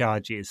 separate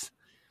charges,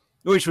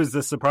 which was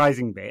the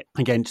surprising bit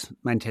against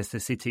Manchester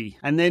City.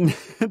 And then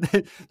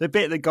the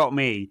bit that got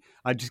me,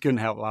 I just couldn't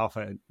help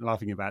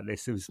laughing about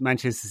this. It was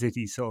Manchester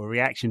City's sort of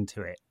reaction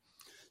to it.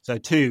 So,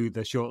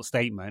 the short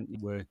statement,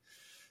 we're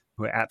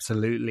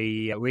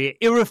absolutely, we're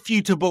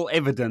irrefutable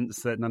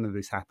evidence that none of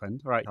this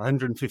happened. Right,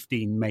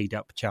 115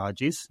 made-up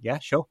charges. Yeah,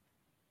 sure.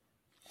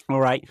 All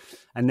right.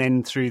 And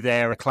then through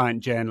their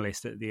client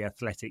journalist at The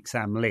Athletic,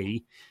 Sam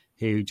Lee,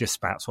 who just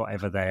spouts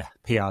whatever their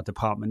PR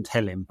department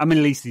tell him. I mean,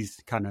 at least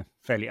he's kind of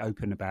fairly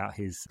open about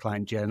his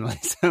client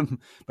journalism.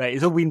 But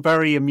it's all been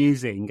very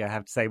amusing, I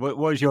have to say. What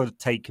was your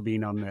take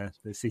been on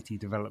the City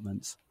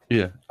developments?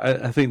 Yeah,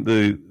 I think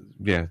the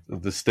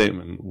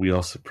statement, we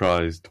are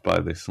surprised by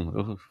this.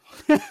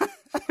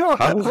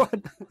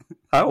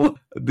 How?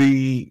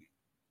 The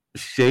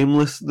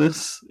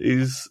shamelessness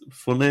is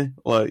funny.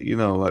 Like, you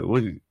know, like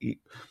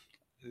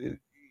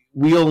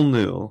we all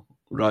know,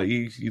 right?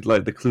 You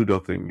like the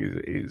Cluedo thing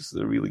is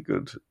a really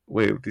good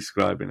way of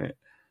describing it.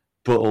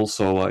 But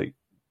also, like,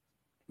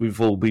 we've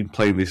all been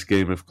playing this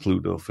game of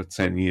Cluedo for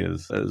 10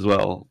 years as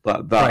well.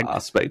 That right.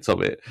 Aspect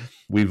of it,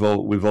 we've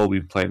all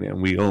been playing it,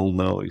 and we all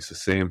know it's the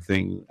same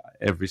thing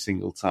every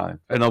single time.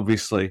 And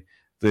obviously,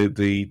 the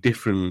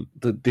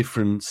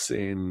difference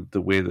in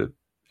the way that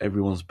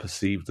everyone's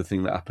perceived the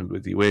thing that happened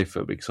with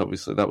UEFA, because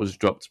obviously that was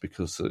dropped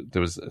because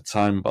there was a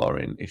time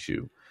barring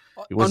issue.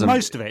 It wasn't on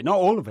most of it, not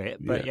all of it,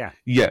 but yeah.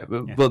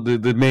 But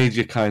the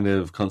major kind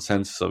of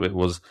consensus of it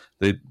was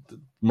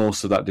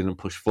most of that didn't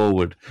push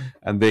forward,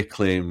 and they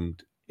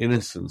claimed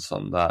innocence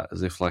on that,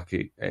 as if like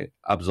it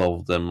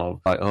absolved them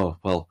of, like, oh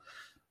well,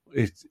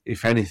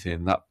 if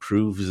anything, that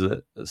proves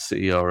that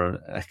City are an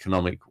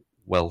economic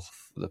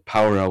wealth, the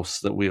powerhouse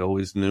that we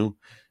always knew,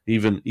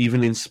 even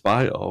in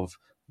spite of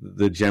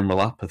the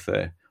general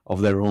apathy of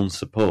their own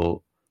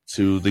support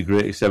to the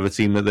greatest ever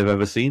team that they've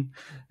ever seen.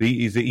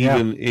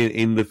 Even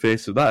in the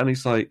face of that, and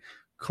it's like,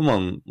 come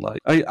on, like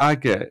I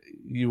get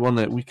you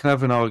we can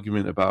have an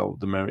argument about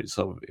the merits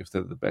of if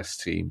they're the best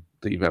team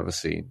that you've ever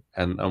seen,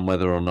 and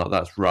whether or not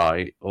that's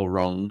right or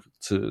wrong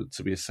to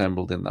be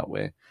assembled in that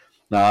way.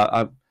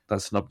 Now,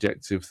 that's an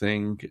objective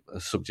thing, a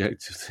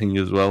subjective thing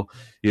as well.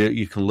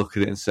 You can look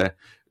at it and say,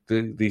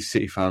 these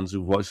City fans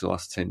who've watched the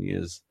last 10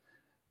 years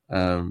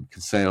can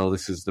say, oh,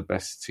 this is the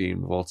best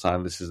team of all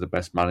time, this is the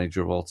best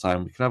manager of all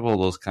time. We can have all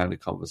those kind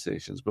of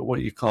conversations, but what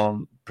you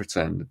can't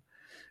pretend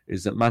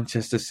is that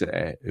Manchester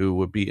City, who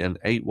were beaten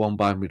 8-1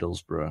 by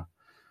Middlesbrough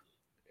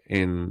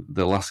in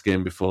the last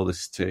game before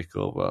this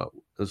takeover,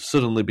 have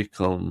suddenly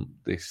become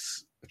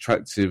this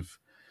attractive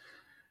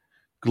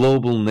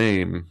global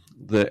name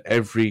that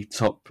every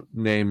top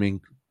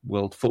naming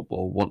world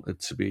football wanted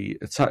to be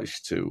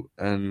attached to,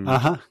 and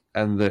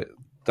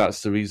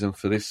that's the reason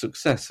for this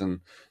success,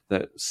 and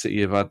that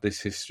City have had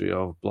this history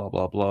of blah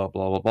blah blah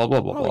blah blah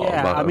blah blah blah.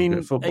 Yeah, I mean,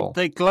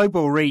 the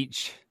global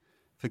reach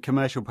for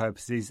commercial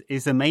purposes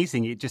is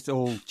amazing. It just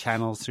all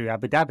channels through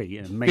Abu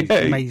Dhabi.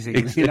 Amazing.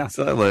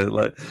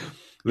 Exactly.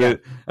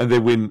 And they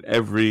win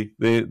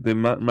they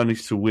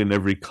manage to win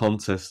every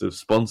contest of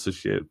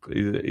sponsorship.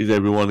 Is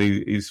everyone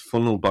is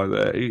funneled by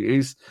there?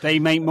 They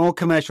make more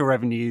commercial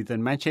revenue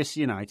than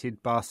Manchester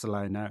United,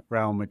 Barcelona,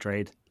 Real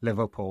Madrid,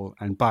 Liverpool,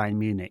 and Bayern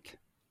Munich.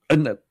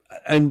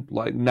 And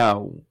like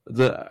now,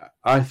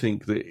 I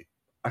think that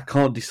I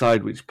can't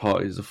decide which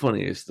part is the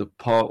funniest. The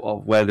part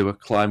of where they were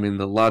climbing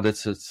the ladder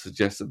to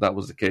suggest that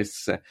was the case,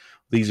 to say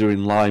these are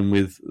in line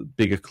with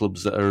bigger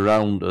clubs that are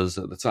around us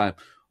at the time,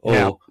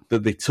 or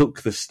that they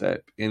took the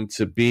step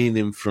into being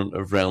in front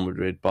of Real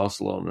Madrid,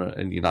 Barcelona,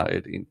 and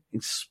United, in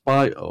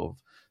spite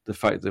of the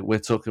fact that we're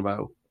talking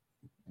about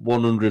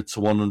 100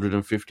 to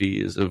 150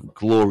 years of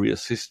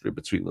glorious history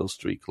between those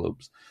three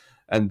clubs,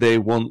 and they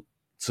want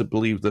to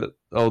believe that,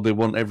 they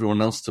want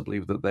everyone else to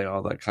believe that they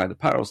are that kind of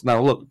powerhouse.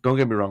 Now, look, don't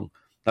get me wrong.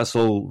 That's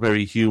all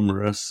very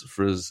humorous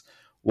for us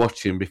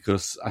watching,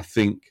 because I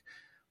think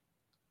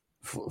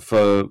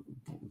for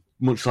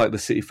much like the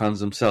City fans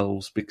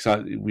themselves,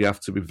 because we have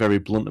to be very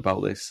blunt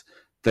about this,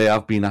 they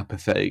have been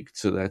apathetic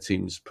to their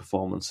team's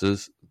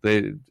performances.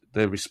 Their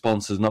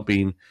response has not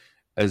been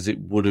as it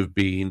would have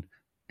been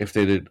if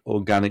they had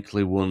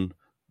organically won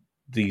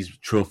these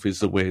trophies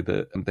the way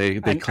that they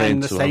claim to.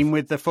 And the same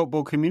with the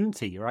football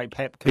community, right?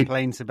 Pep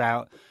complains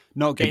about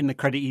not getting the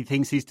credit he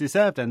thinks he's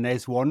deserved, and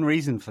there's one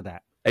reason for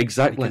that.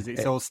 Exactly. Because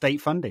it's all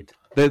state-funded.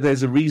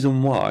 There's a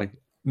reason why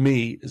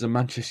me, as a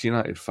Manchester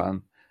United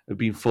fan, have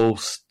been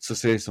forced to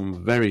say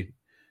some very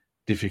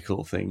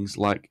difficult things,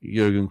 like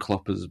Jurgen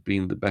Klopp has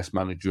been the best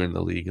manager in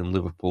the league and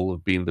Liverpool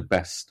have been the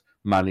best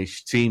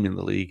managed team in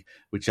the league,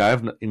 which I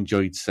haven't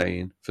enjoyed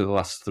saying for the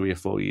last 3 or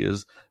 4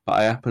 years, but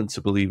I happen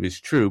to believe is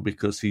true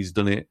because he's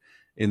done it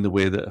in the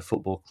way that a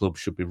football club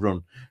should be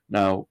run.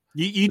 Now,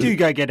 you do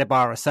go get a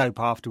bar of soap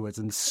afterwards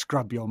and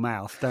scrub your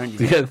mouth, don't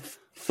you? Yeah,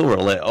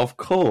 thoroughly, of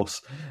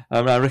course. I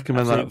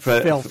recommend Absolute that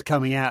for filth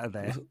coming out of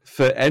there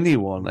for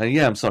anyone. And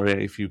yeah, I'm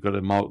sorry if you've got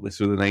to mark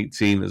this with an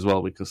 18 as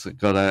well, because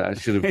God, I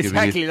should have given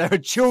exactly. you There are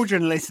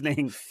children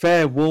listening.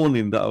 Fair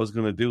warning that I was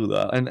going to do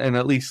that. And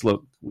at least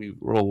look, we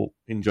were all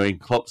enjoying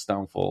Klopp's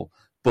downfall,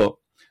 but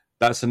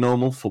that's a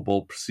normal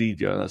football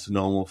procedure. That's a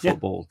normal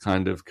football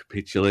kind of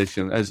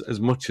capitulation. As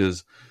much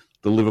as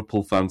the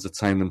Liverpool fans are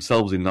tying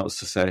themselves in knots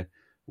to say,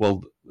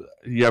 well,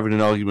 you're having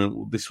an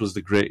argument, this was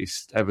the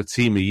greatest ever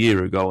team a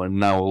year ago, and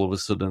now all of a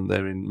sudden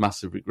they're in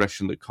massive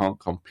regression that can't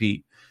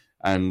compete,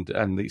 and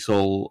it's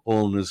all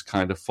owners'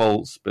 kind of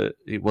faults, but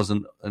it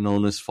wasn't an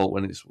owner's fault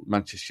when it's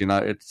Manchester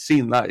United.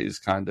 Seeing that is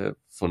kind of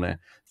funny.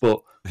 But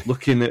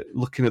looking at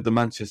the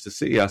Manchester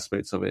City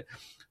aspects of it,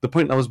 the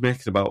point I was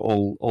making about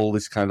all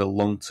this kind of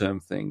long-term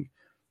thing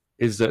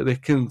is that they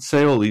can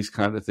say all these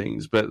kind of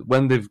things, but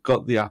when they've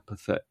got the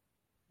apathy,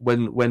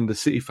 when the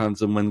City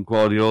fans and when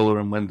Guardiola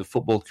and when the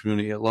football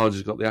community at large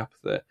has got the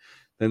apathy,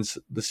 then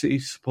the City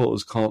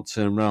supporters can't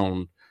turn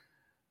around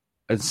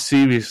and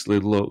seriously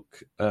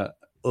look at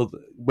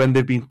when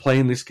they've been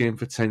playing this game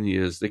for 10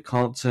 years, they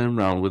can't turn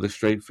around with a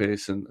straight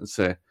face and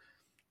say,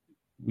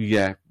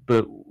 yeah,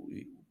 but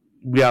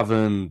we have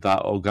earned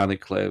that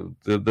organically.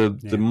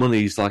 The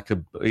money's like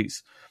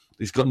it's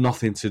got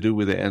nothing to do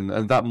with it,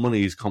 and that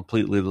money is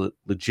completely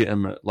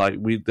legitimate. Like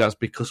that's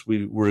because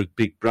we're a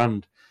big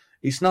brand.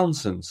 It's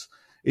nonsense.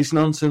 It's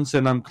nonsense,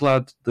 and I'm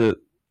glad that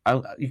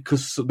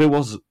because there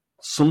was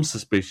some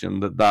suspicion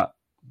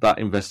that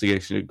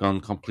investigation had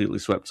gone completely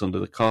swept under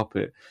the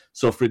carpet.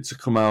 So for it to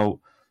come out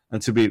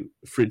and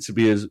for it to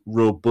be as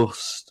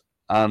robust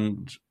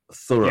and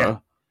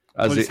thorough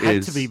as it had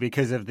is, to be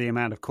because of the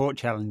amount of court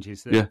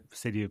challenges that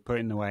City have put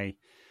in the way.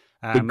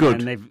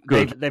 Good. And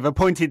they've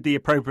appointed the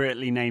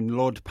appropriately named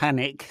Lord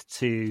Panic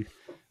to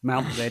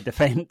mount their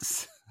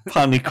defence.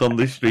 Panic on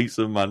the streets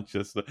of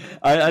Manchester.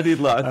 I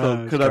did like. I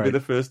thought, could I be the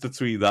first to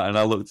tweet that? And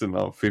I looked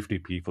and 50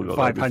 people got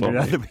 500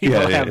 other people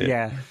have.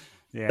 Yeah,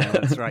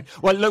 that's right.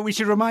 Well, look, we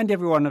should remind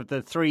everyone of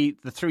the three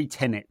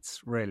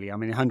tenets. Really, I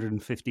mean,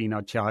 115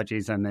 odd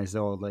charges, and there's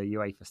all the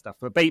UEFA stuff.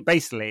 But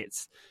basically,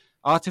 it's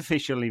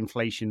artificial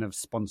inflation of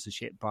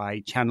sponsorship by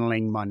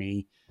channeling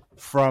money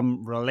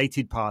from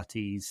related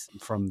parties,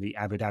 from the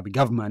Abu Dhabi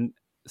government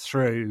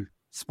through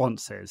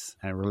sponsors,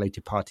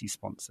 related party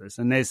sponsors,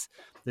 and there's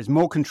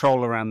more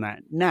control around that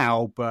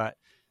now, but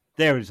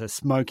there is a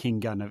smoking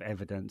gun of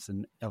evidence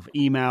and of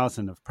emails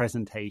and of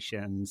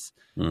presentations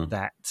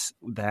that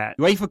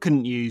UEFA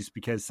couldn't use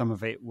because some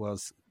of it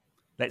was,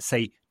 let's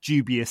say,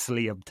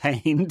 dubiously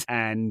obtained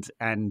and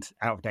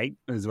out of date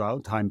as well,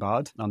 time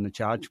barred on the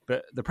charge.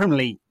 But the Premier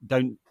League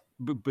don't,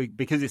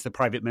 because it's a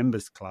private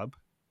members club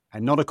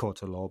and not a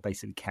court of law,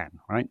 basically can,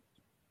 right?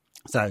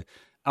 So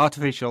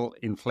artificial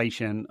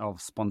inflation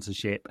of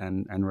sponsorship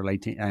and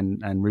relating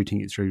and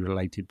routing it through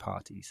related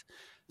parties.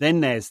 Then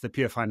there's the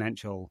pure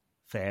financial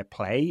fair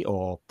play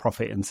or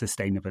profit and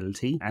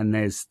sustainability. And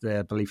there's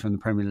the belief from the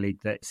Premier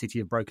League that City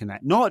have broken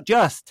that, not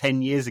just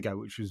 10 years ago,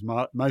 which was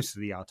most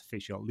of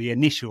the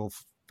initial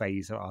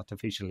phase of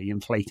artificially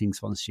inflating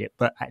sponsorship,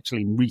 but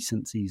actually in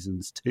recent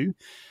seasons too,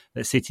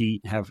 that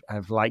City have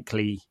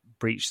likely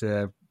breached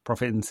the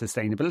profit and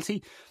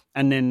sustainability,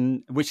 and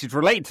then which is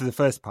related to the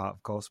first part,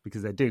 of course,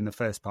 because they're doing the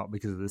first part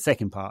because of the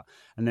second part,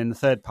 and then the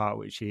third part,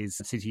 which is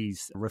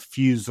City's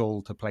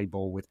refusal to play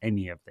ball with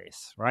any of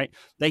this, right?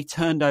 They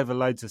turned over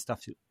loads of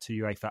stuff to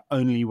UEFA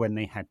only when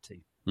they had to.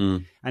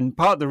 And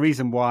part of the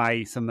reason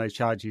why some of those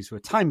charges were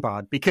time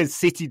barred, because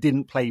City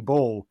didn't play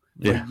ball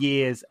for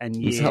years and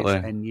years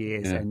and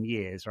years and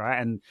years,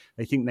 right? And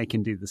they think they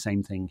can do the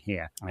same thing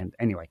here. And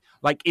anyway,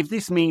 like if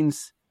this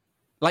means,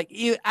 like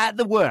at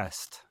the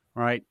worst,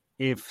 right,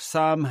 if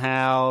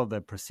somehow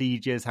the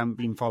procedures haven't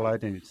been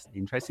followed, and it's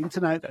interesting to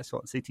note that's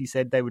what City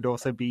said they would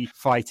also be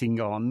fighting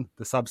on,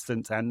 the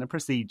substance and the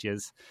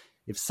procedures.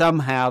 If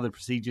somehow the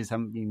procedures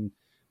haven't been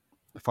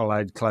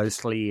followed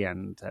closely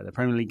and the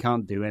Premier League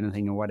can't do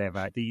anything or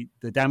whatever, the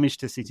damage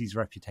to City's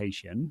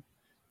reputation,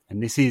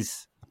 and this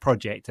is a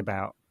project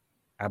about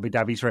Abu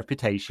Dhabi's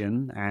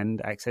reputation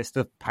and access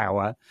to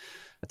power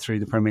through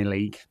the Premier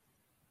League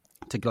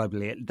to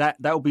globally, that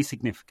will be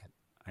significant,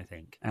 I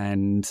think.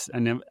 And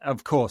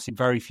of course,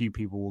 very few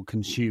people will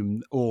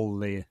consume all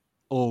the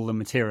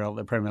material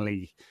the Premier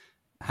League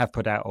have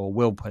put out or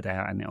will put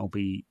out, and it'll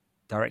be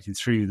directed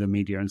through the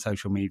media and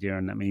social media,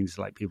 and that means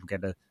like people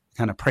get a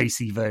kind of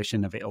précis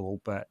version of it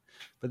all. But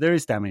there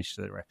is damage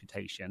to the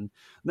reputation.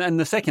 And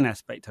the second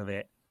aspect of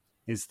it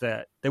is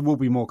that there will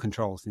be more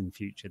controls in the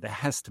future. There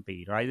has to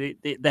be, right?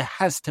 There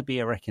has to be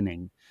a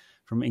reckoning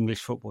from English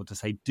football to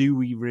say, do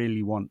we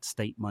really want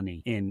state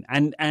money in?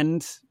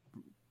 And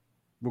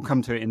we'll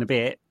come to it in a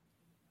bit.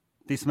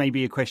 This may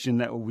be a question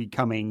that will be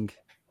coming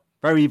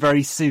very,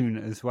 very soon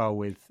as well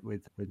with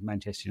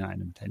Manchester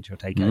United and potential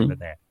takeover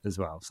there as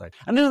well. So,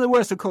 and then the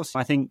worst, of course,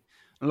 I think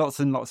lots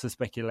and lots of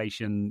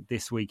speculation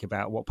this week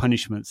about what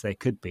punishments there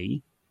could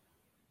be.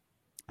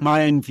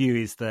 My own view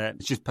is that,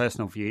 it's just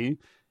personal view,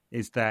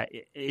 is that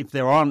if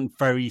there aren't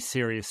very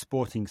serious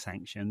sporting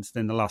sanctions,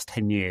 then the last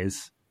 10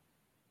 years,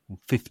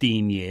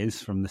 15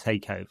 years from the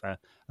takeover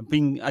have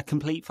been a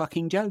complete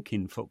fucking joke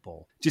in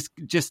football.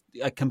 Just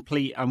a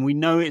complete, and we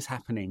know it's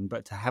happening,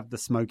 but to have the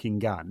smoking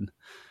gun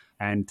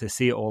and to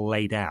see it all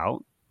laid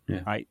out,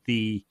 right?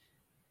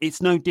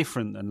 It's no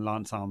different than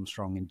Lance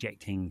Armstrong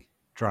injecting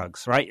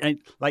drugs, right? And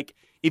like,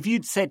 if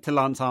you'd said to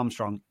Lance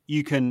Armstrong,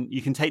 you can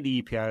take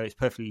the EPO, it's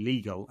perfectly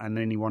legal, and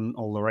then he won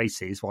all the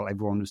races while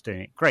everyone was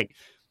doing it, great.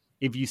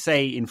 If you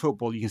say in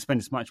football you can spend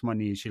as much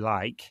money as you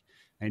like,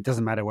 and it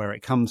doesn't matter where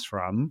it comes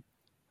from,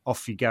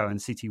 off you go,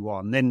 and City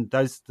won, then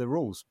those are the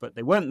rules. But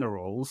they weren't the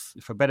rules.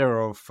 For better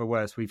or for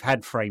worse, we've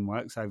had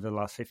frameworks over the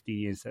last 50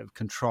 years that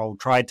have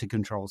tried to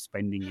control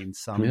spending in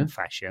some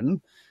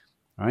fashion,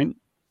 right?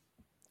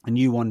 A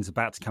new one's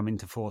about to come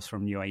into force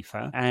from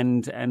UEFA,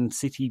 and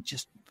City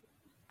just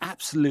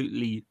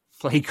absolutely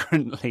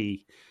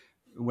flagrantly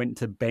went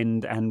to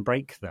bend and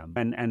break them.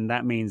 And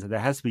that means that there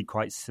has to be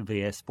quite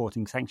severe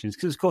sporting sanctions,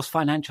 because, of course,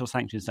 financial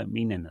sanctions don't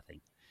mean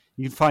anything.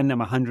 You can fine them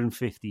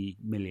 150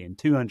 million,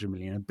 200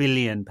 million, £1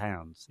 billion.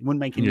 It wouldn't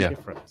make any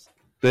difference.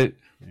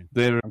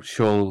 I'm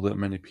sure that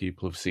many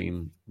people have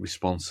seen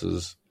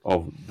responses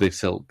of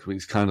this ilk.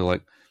 It's kind of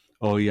like,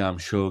 oh yeah, I'm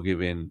sure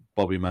giving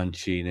Bobby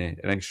Mancini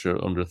an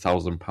extra under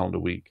 £1,000 a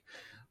week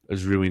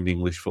has ruined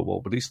English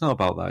football. But it's not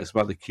about that. It's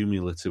about the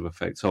cumulative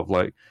effect of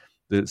like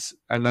this.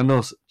 And I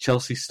know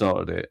Chelsea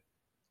started it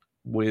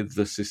with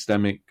the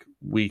systemic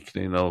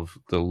weakening of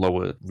the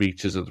lower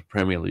reaches of the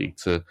Premier League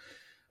to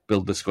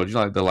build the squad. You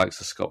know, like the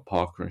likes of Scott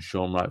Parker and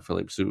Sean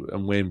Wright-Phillips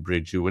and Wayne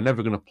Bridge, who were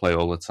never going to play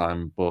all the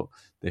time, but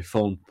they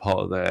formed part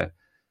of their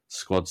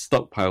squad,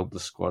 stockpiled the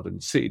squad,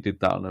 and City did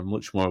that in a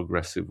much more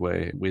aggressive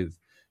way with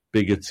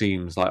bigger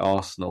teams like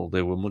Arsenal.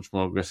 They were much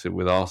more aggressive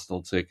with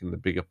Arsenal taking the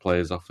bigger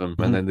players off them.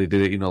 And then they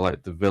did it, you know,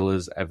 like the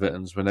Villas,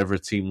 Evertons, whenever a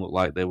team looked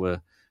like they were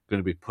going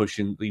to be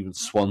pushing, even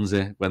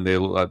Swansea, when they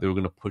looked like they were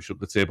going to push up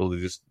the table, they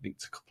just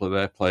nicked a couple of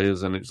their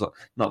players, and it was like,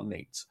 not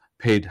nicked,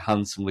 paid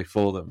handsomely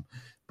for them.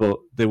 But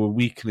they were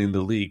weakening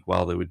the league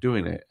while they were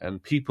doing it.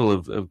 And people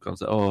have gone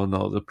to, oh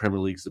no, the Premier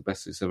League's the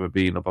best it's ever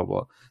been, blah, blah,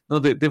 blah. No,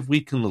 they've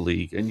weakened the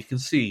league, and you can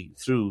see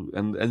through,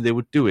 and they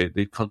would do it,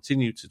 they'd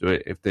continue to do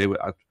it if they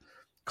were at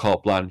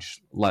carte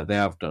blanche like they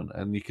have done.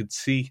 And you could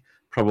see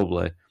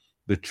probably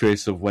the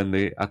trace of when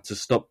they had to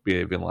stop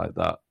behaving like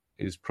that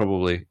is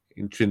probably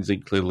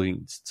intrinsically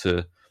linked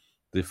to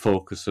the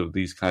focus of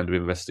these kind of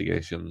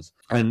investigations.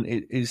 And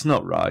it's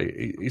not right.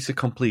 It's a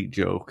complete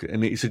joke.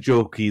 And it's a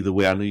joke either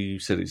way. I know you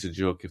said it's a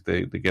joke if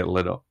they get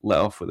let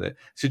off with it.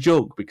 It's a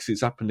joke because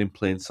it's happened in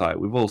plain sight.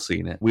 We've all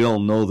seen it. We all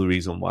know the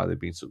reason why they've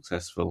been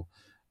successful.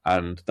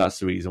 And that's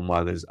the reason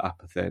why there's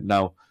apathy.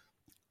 Now,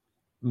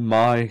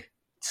 my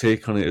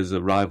take on it as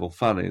a rival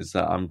fan is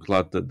that I'm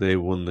glad that they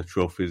won the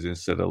trophies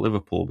instead of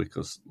Liverpool,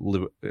 because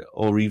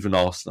or even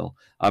Arsenal.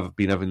 I've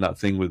been having that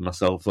thing with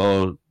myself.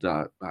 Oh,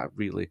 I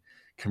really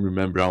can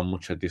remember how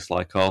much I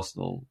dislike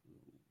Arsenal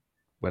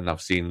when I've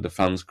seen the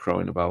fans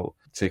crowing about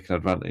taking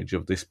advantage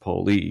of this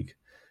poor league.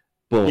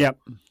 But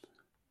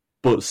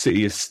but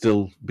City is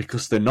still,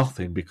 because they're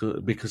nothing,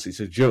 because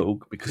it's a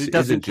joke, because it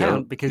doesn't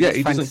count, because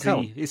it's fantasy, doesn't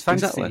count. It's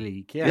fantasy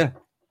league. Yeah.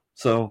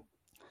 So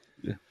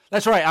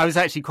that's right. I was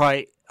actually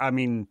quite. I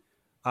mean,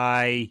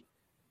 to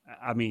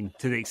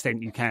the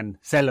extent you can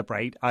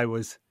celebrate, I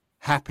was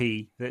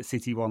happy that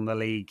City won the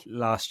league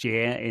last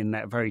year in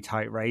that very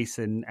tight race,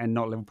 and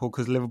not Liverpool,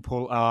 because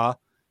Liverpool are,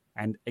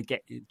 and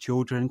again,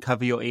 children,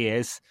 cover your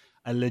ears,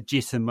 a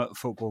legitimate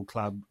football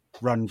club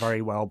run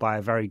very well by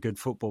a very good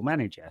football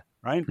manager,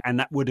 right? And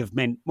that would have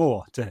meant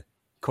more, to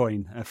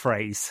coin a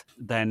phrase,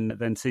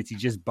 than City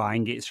just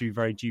buying it through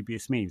very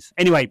dubious means.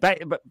 Anyway,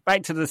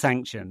 back to the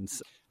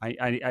sanctions.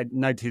 I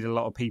noted a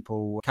lot of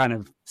people kind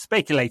of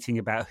speculating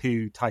about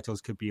who titles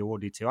could be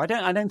awarded to. I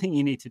don't think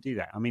you need to do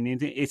that. I mean, in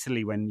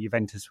Italy, when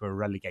Juventus were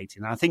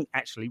relegated, I think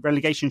actually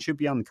relegation should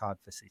be on the card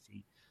for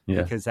City,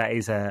 because that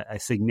is a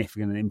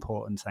significant and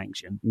important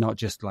sanction. Not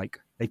just like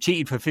they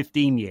cheated for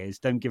 15 years.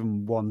 Don't give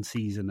them one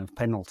season of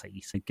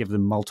penalties. Give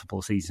them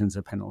multiple seasons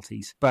of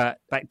penalties. But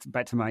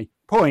back to my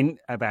point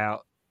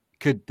about,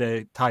 could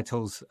the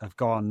titles have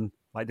gone,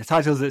 like the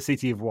titles that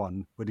City have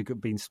won would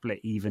have been split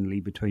evenly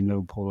between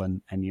Liverpool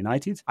and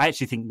United? I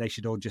actually think they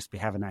should all just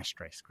have an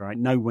asterisk, right?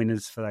 No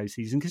winners for those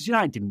seasons, because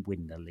United didn't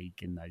win the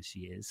league in those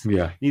years.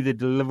 Yeah. Neither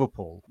did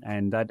Liverpool.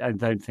 And I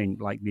don't think,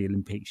 like the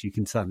Olympics, you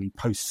can suddenly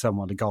post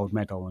someone a gold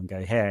medal and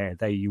go, hey,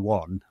 there you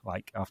won,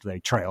 like after they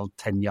trailed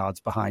 10 yards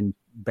behind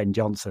Ben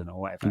Johnson or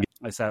whatever.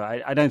 Yeah. So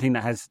I don't think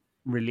that has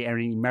really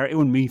any merit. It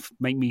wouldn't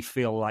make me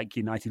feel like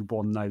United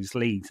won those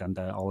leagues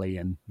under Ollie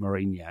and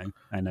Mourinho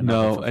and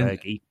another for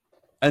Fergie.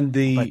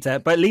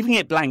 But leaving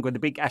it blank with a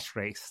big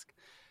asterisk,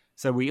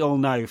 so we all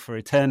know for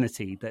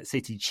eternity that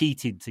City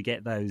cheated to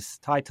get those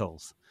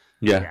titles.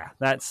 Yeah,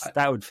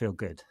 that would feel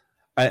good.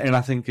 And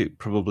I think it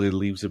probably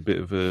leaves a bit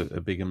of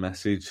a bigger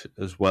message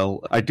as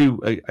well. I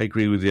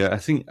agree with you. I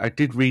think I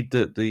did read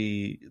that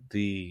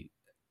the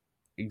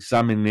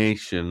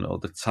examination or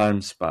the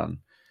time span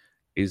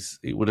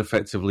it would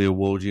effectively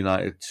award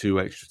United 2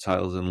 extra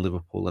titles and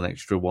Liverpool an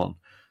extra 1.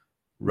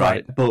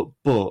 Right. But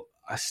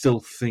I still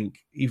think,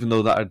 even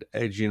though that would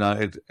edge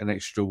United an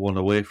extra 1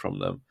 away from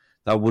them,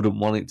 I wouldn't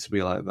want it to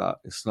be like that.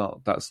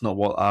 That's not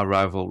what our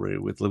rivalry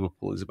with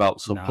Liverpool is about.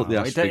 So put the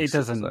asterisk. It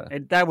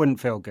doesn't. That wouldn't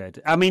feel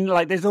good. I mean,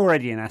 like, there's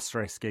already an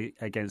asterisk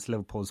against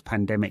Liverpool's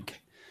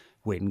pandemic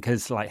win,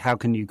 because, like, how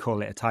can you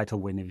call it a title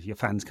win if your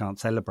fans can't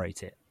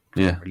celebrate it? It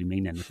doesn't really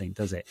mean anything,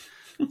 does it?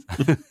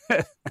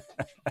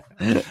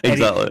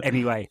 Exactly.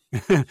 Anyway,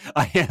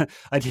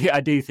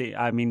 I do think.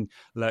 I mean,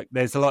 look,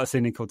 there's a lot of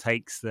cynical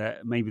takes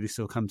that maybe this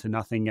will come to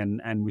nothing,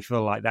 and we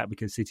feel like that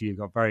because City have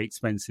got very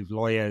expensive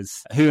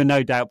lawyers who are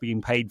no doubt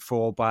being paid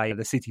for by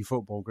the City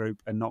Football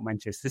Group and not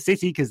Manchester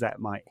City, because that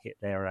might hit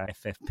their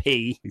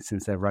FFP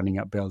since they're running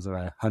up bills of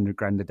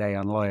 $100,000 a day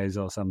on lawyers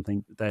or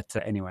something. That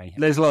anyway,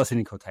 there's a lot of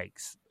cynical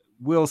takes.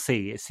 We'll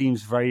see. It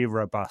seems very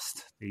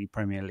robust, the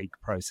Premier League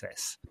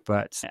process,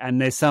 and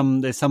there's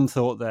some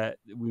thought that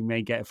we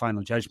may get a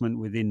final judgment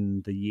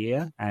within the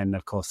year, and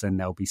of course then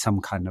there'll be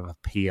some kind of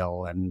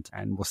appeal, and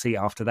we'll see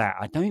after that.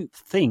 I don't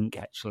think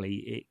actually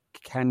it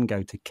can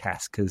go to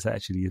CAS, because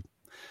actually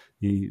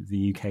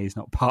the UK is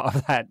not part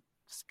of that.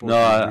 No,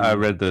 I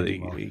read that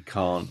he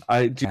can't.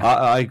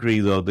 I agree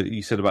though that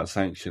you said about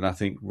sanction. I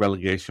think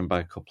relegation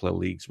by a couple of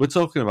leagues. We're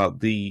talking about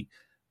the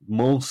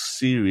most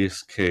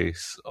serious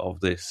case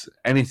of this,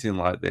 anything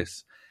like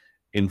this,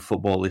 in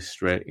football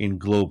history, in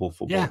global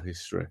football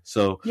history.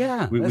 So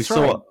we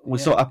saw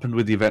what happened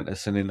with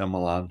Juventus and Inter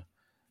Milan.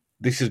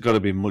 This has got to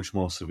be much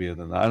more severe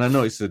than that. And I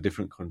know it's a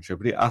different country,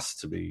 but it has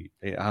to be.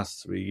 It has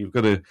to be. You've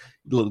got to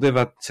look. They've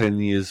had 10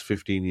 years,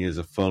 15 years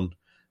of fun,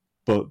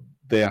 but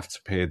they have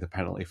to pay the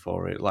penalty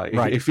for it. Like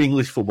if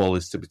English football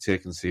is to be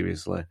taken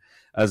seriously,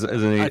 I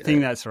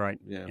think that's right.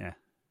 Yeah.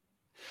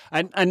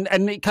 And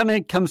it kind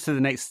of comes to the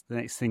next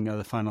thing, or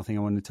the final thing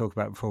I want to talk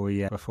about before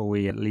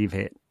we leave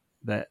it.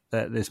 That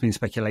there's been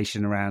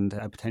speculation around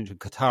a potential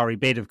Qatari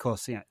bid. Of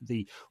course,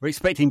 we're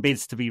expecting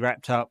bids to be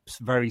wrapped up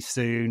very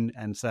soon,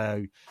 and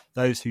so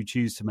those who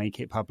choose to make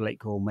it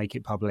public will make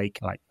it public.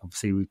 Like,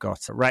 obviously, we've got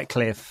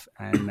Ratcliffe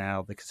and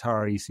now the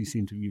Qataris, who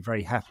seem to be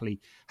very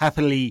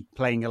happily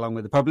playing along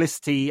with the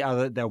publicity.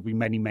 There'll be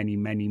many, many,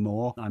 many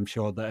more, I'm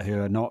sure, that who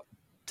are not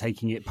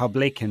taking it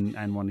public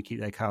and want to keep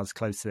their cards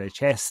close to their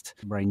chest.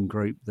 Brain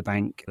Group, the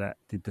bank that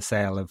did the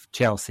sale of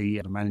Chelsea,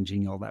 and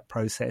managing all that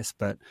process.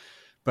 But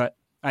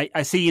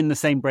I see in the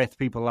same breath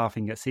people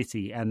laughing at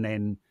City and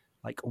then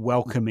like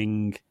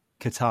welcoming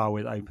Qatar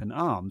with open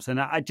arms. And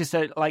I just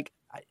like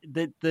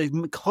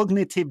the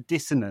cognitive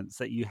dissonance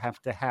that you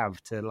have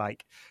to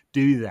like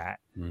do that.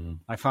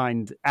 I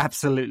find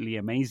absolutely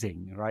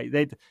amazing, right?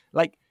 They'd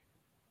like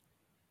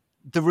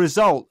the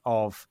result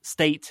of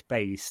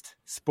state-based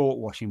sport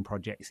washing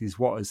projects is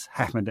what has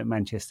happened at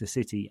Manchester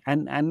City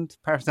and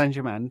Paris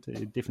Saint-Germain to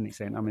a different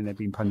extent. I mean, they've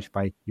been punished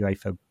by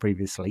UEFA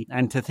previously.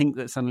 And to think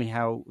that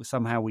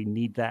somehow we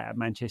need that at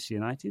Manchester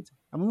United,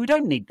 I mean, we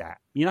don't need that.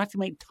 United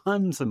make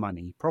tons of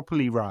money,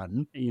 properly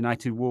run.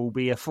 United will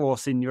be a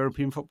force in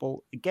European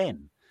football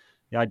again.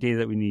 The idea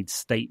that we need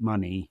state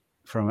money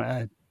from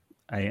a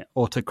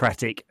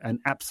autocratic and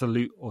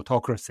absolute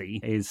autocracy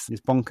is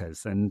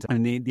bonkers. And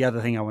the other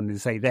thing I wanted to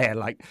say there,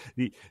 like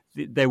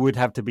there would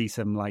have to be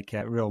some like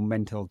real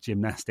mental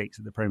gymnastics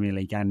at the Premier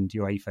League and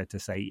UEFA to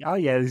say, oh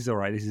yeah, this is all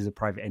right, this is a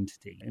private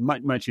entity. And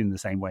much in the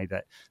same way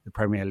that the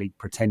Premier League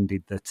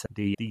pretended that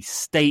the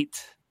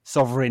state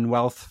sovereign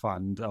wealth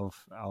fund of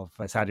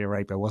Saudi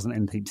Arabia wasn't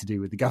anything to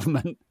do with the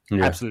government.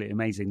 Yeah. Absolutely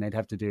amazing. They'd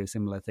have to do a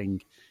similar thing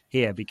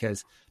here,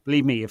 because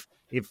believe me,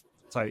 if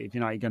United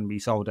are going to be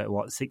sold at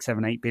 6,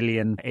 7, 8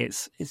 billion,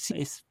 it's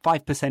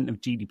 5%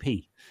 of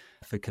GDP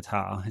for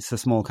Qatar. It's a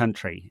small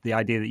country. The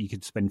idea that you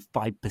could spend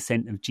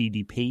 5% of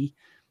GDP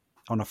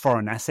on a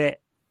foreign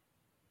asset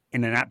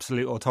in an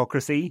absolute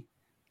autocracy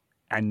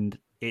and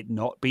it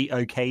not be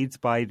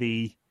okayed by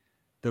the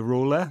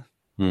ruler,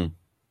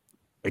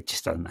 it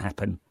just doesn't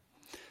happen.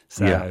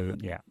 So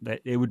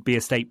it would be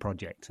a state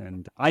project,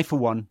 and I, for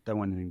one, don't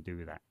want anything to do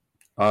with that.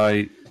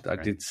 I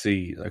did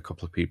see a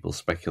couple of people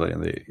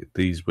speculating that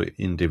these were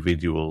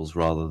individuals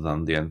rather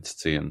than the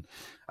entity, and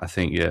I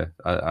think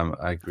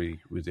I agree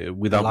with you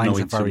without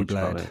knowing too much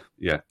about it.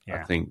 Yeah,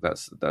 I think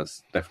that's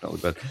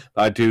definitely bad.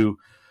 But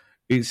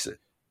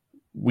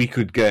we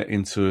could get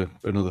into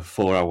another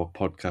 4-hour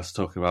podcast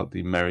talking about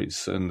the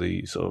merits and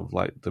the sort of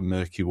like the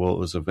murky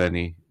waters of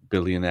any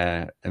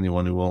billionaire,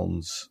 anyone who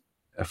owns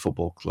a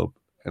football club.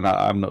 And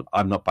I'm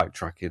not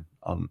backtracking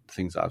on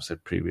things that I've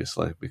said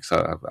previously, because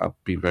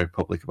I've been very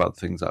public about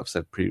things that I've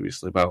said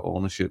previously about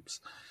ownerships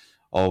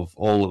of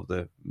all of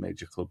the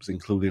major clubs,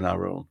 including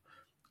our own.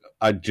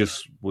 I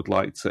just would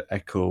like to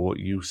echo what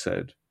you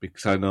said,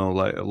 because I know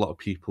like a lot of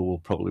people will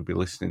probably be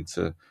listening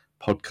to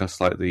podcasts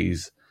like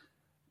these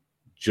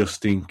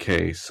just in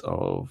case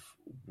of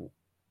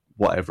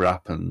whatever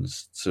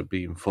happens, to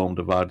be informed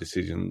of our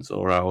decisions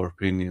or our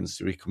opinions,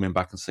 to be coming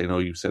back and saying, oh,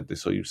 you said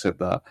this or you said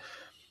that.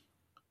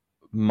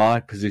 My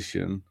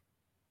position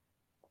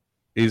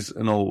is,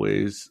 and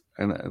always,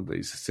 and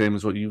it's the same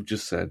as what you've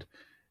just said,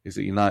 is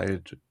that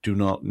United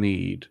don't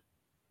need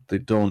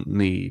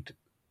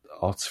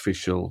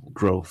artificial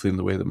growth in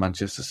the way that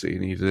Manchester City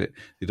needed it.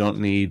 They don't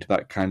need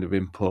that kind of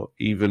input,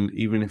 even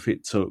if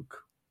it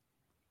took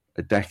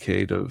a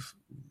decade of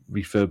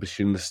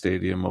refurbishing the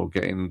stadium or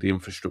getting the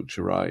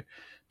infrastructure right.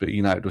 But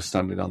United were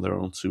standing on their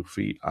own 2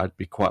 feet. I'd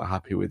be quite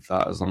happy with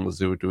that, as long as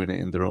they were doing it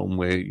in their own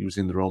way,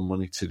 using their own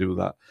money to do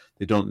that.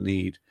 They don't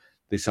need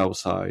this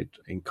outside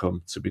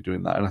income to be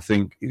doing that. And I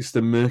think it's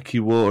the murky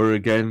water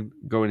again,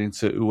 going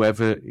into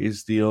whoever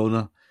is the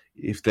owner,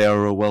 if they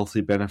are a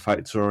wealthy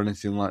benefactor or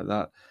anything like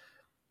that.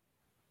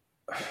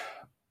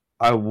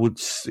 I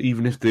would,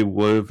 even if they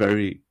were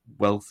very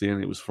wealthy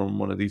and it was from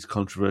one of these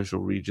controversial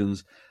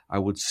regions, I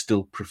would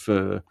still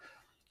prefer,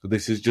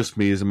 this is just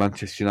me as a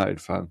Manchester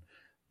United fan,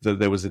 that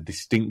there was a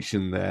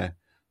distinction there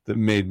that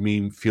made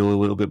me feel a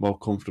little bit more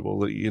comfortable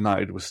that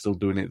United was still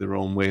doing it their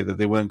own way, that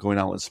they weren't going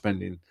out and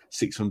spending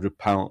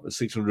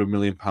 £600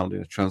 million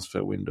in a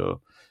transfer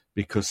window,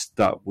 because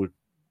that would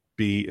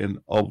be an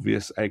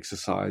obvious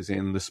exercise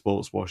in the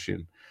sports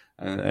washing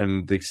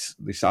and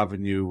this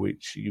avenue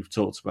which you've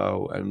talked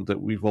about and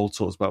that we've all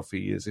talked about for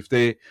years.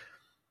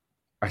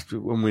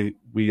 When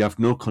we have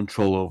no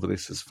control over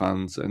this as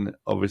fans, and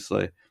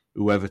obviously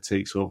whoever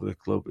takes over the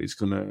club is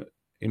going to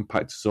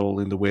impact us all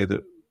in the way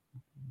that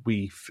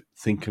we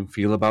think and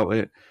feel about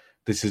it.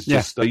 This is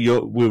just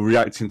we're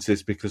reacting to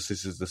this because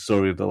this is the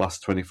story of the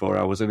last 24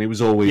 hours, and it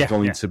was always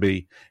going to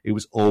be. It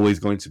was always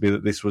going to be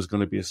that this was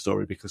going to be a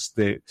story, because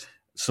they,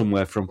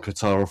 somewhere from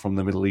Qatar or from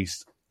the Middle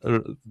East,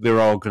 there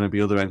are going to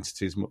be other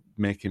entities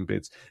making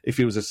bids. If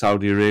it was a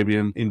Saudi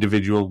Arabian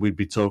individual, we'd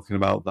be talking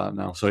about that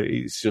now. So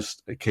it's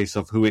just a case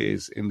of who it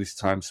is in this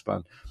time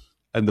span.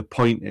 And the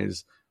point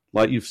is,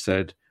 like you've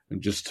said, and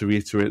just to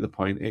reiterate the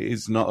point, it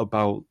is not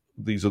about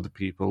these other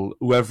people.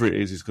 Whoever it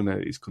is going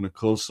to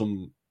cause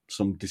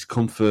some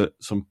discomfort,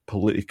 some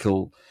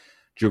political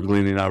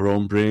juggling in our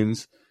own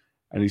brains,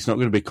 and it's not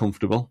going to be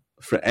comfortable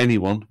for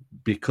anyone,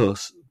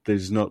 because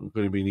there's not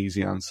going to be an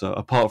easy answer,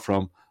 apart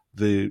from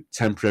the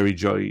temporary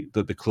joy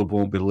that the club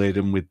won't be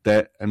laden with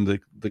debt and the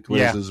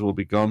Glazers will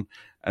be gone,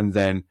 and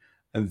then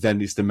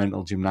it's the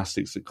mental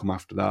gymnastics that come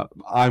after that.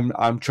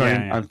 I'm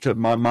trying.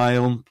 My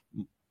own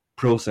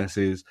process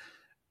is,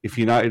 if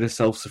United are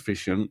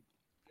self-sufficient,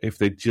 if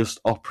they just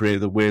operate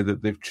the way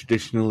that they've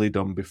traditionally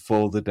done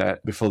before the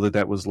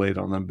debt was laid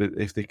on them, but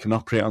if they can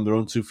operate on their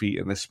own 2 feet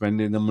and they're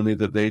spending the money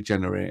that they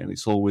generate and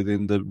it's all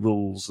within the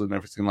rules and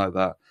everything like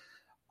that,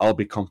 I'll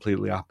be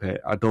completely happy.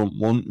 I don't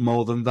want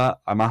more than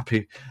that. I'm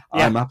happy.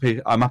 Yeah.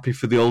 I'm happy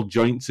for the old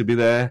joint to be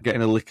there,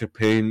 getting a lick of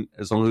paint,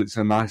 as long as it's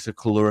a nicer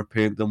colour of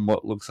paint than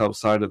what looks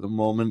outside at the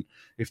moment.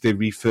 If they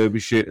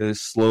refurbish it at a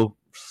slow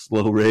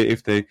rate,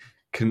 if they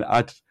can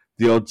add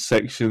the odd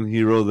section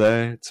here or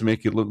there to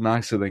make it look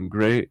nicer, then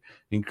great.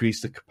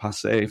 Increase the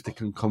capacity. If they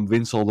can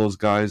convince all those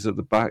guys at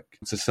the back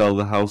to sell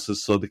the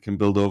houses so they can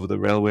build over the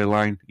railway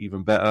line,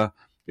 even better.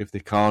 If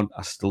they can't,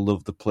 I still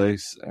love the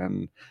place,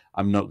 and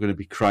I'm not going to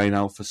be crying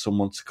out for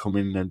someone to come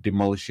in and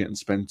demolish it and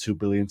spend $2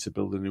 billion to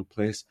build a new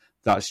place.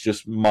 That's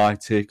just my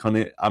take on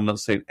it. I'm not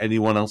saying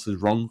anyone else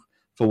is wrong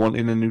for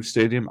wanting a new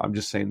stadium. I'm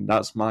just saying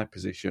that's my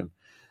position,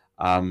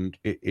 and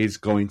it is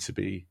going to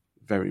be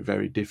very,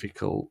 very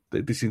difficult.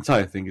 This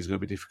entire thing is going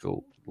to be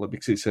difficult.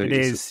 Because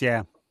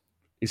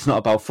it's not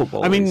about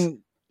football. I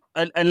mean,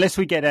 unless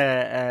we get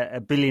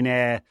a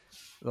billionaire,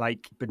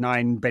 like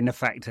benign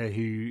benefactor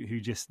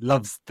who just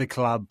loves the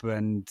club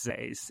and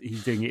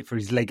he's doing it for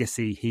his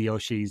legacy, he or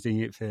she is doing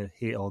it for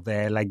he or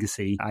their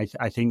legacy,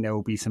 I think there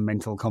will be some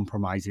mental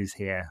compromises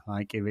here.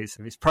 Like if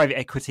it's private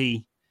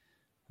equity,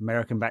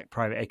 American-backed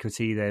private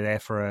equity, they're there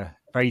for a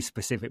very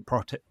specific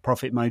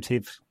profit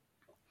motive.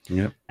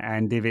 Yeah.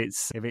 And if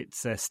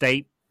it's a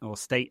state or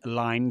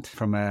state-aligned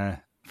from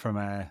a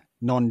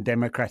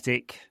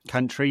non-democratic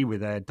country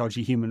with a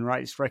dodgy human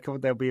rights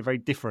record, there'll be a very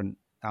different.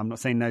 I'm not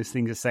saying those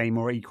things are same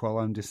or equal.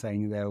 I'm just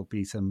saying there'll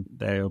be some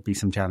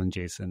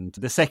challenges, and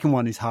the second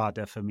one is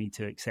harder for me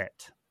to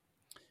accept.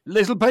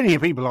 There's plenty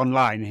of people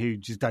online who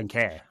just don't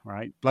care,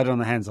 right? Blood on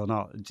the hands or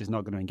not, just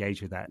not going to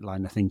engage with that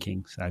line of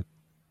thinking. So,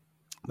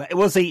 but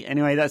we'll see.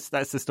 Anyway, that's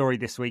the story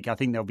this week. I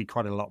think there'll be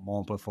quite a lot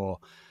more before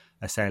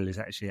a sale is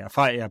actually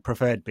a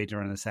preferred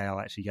bidder and a sale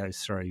actually goes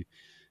through.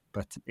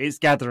 But it's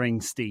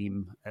gathering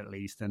steam at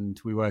least, and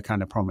we were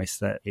kind of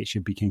promised that it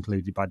should be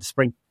concluded by the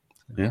spring.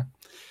 So. Yeah.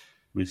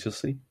 We shall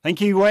see. Thank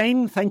you,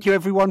 Wayne. Thank you,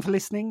 everyone, for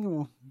listening.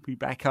 We'll be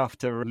back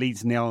after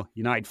Leeds 0,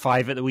 United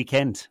 5 at the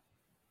weekend.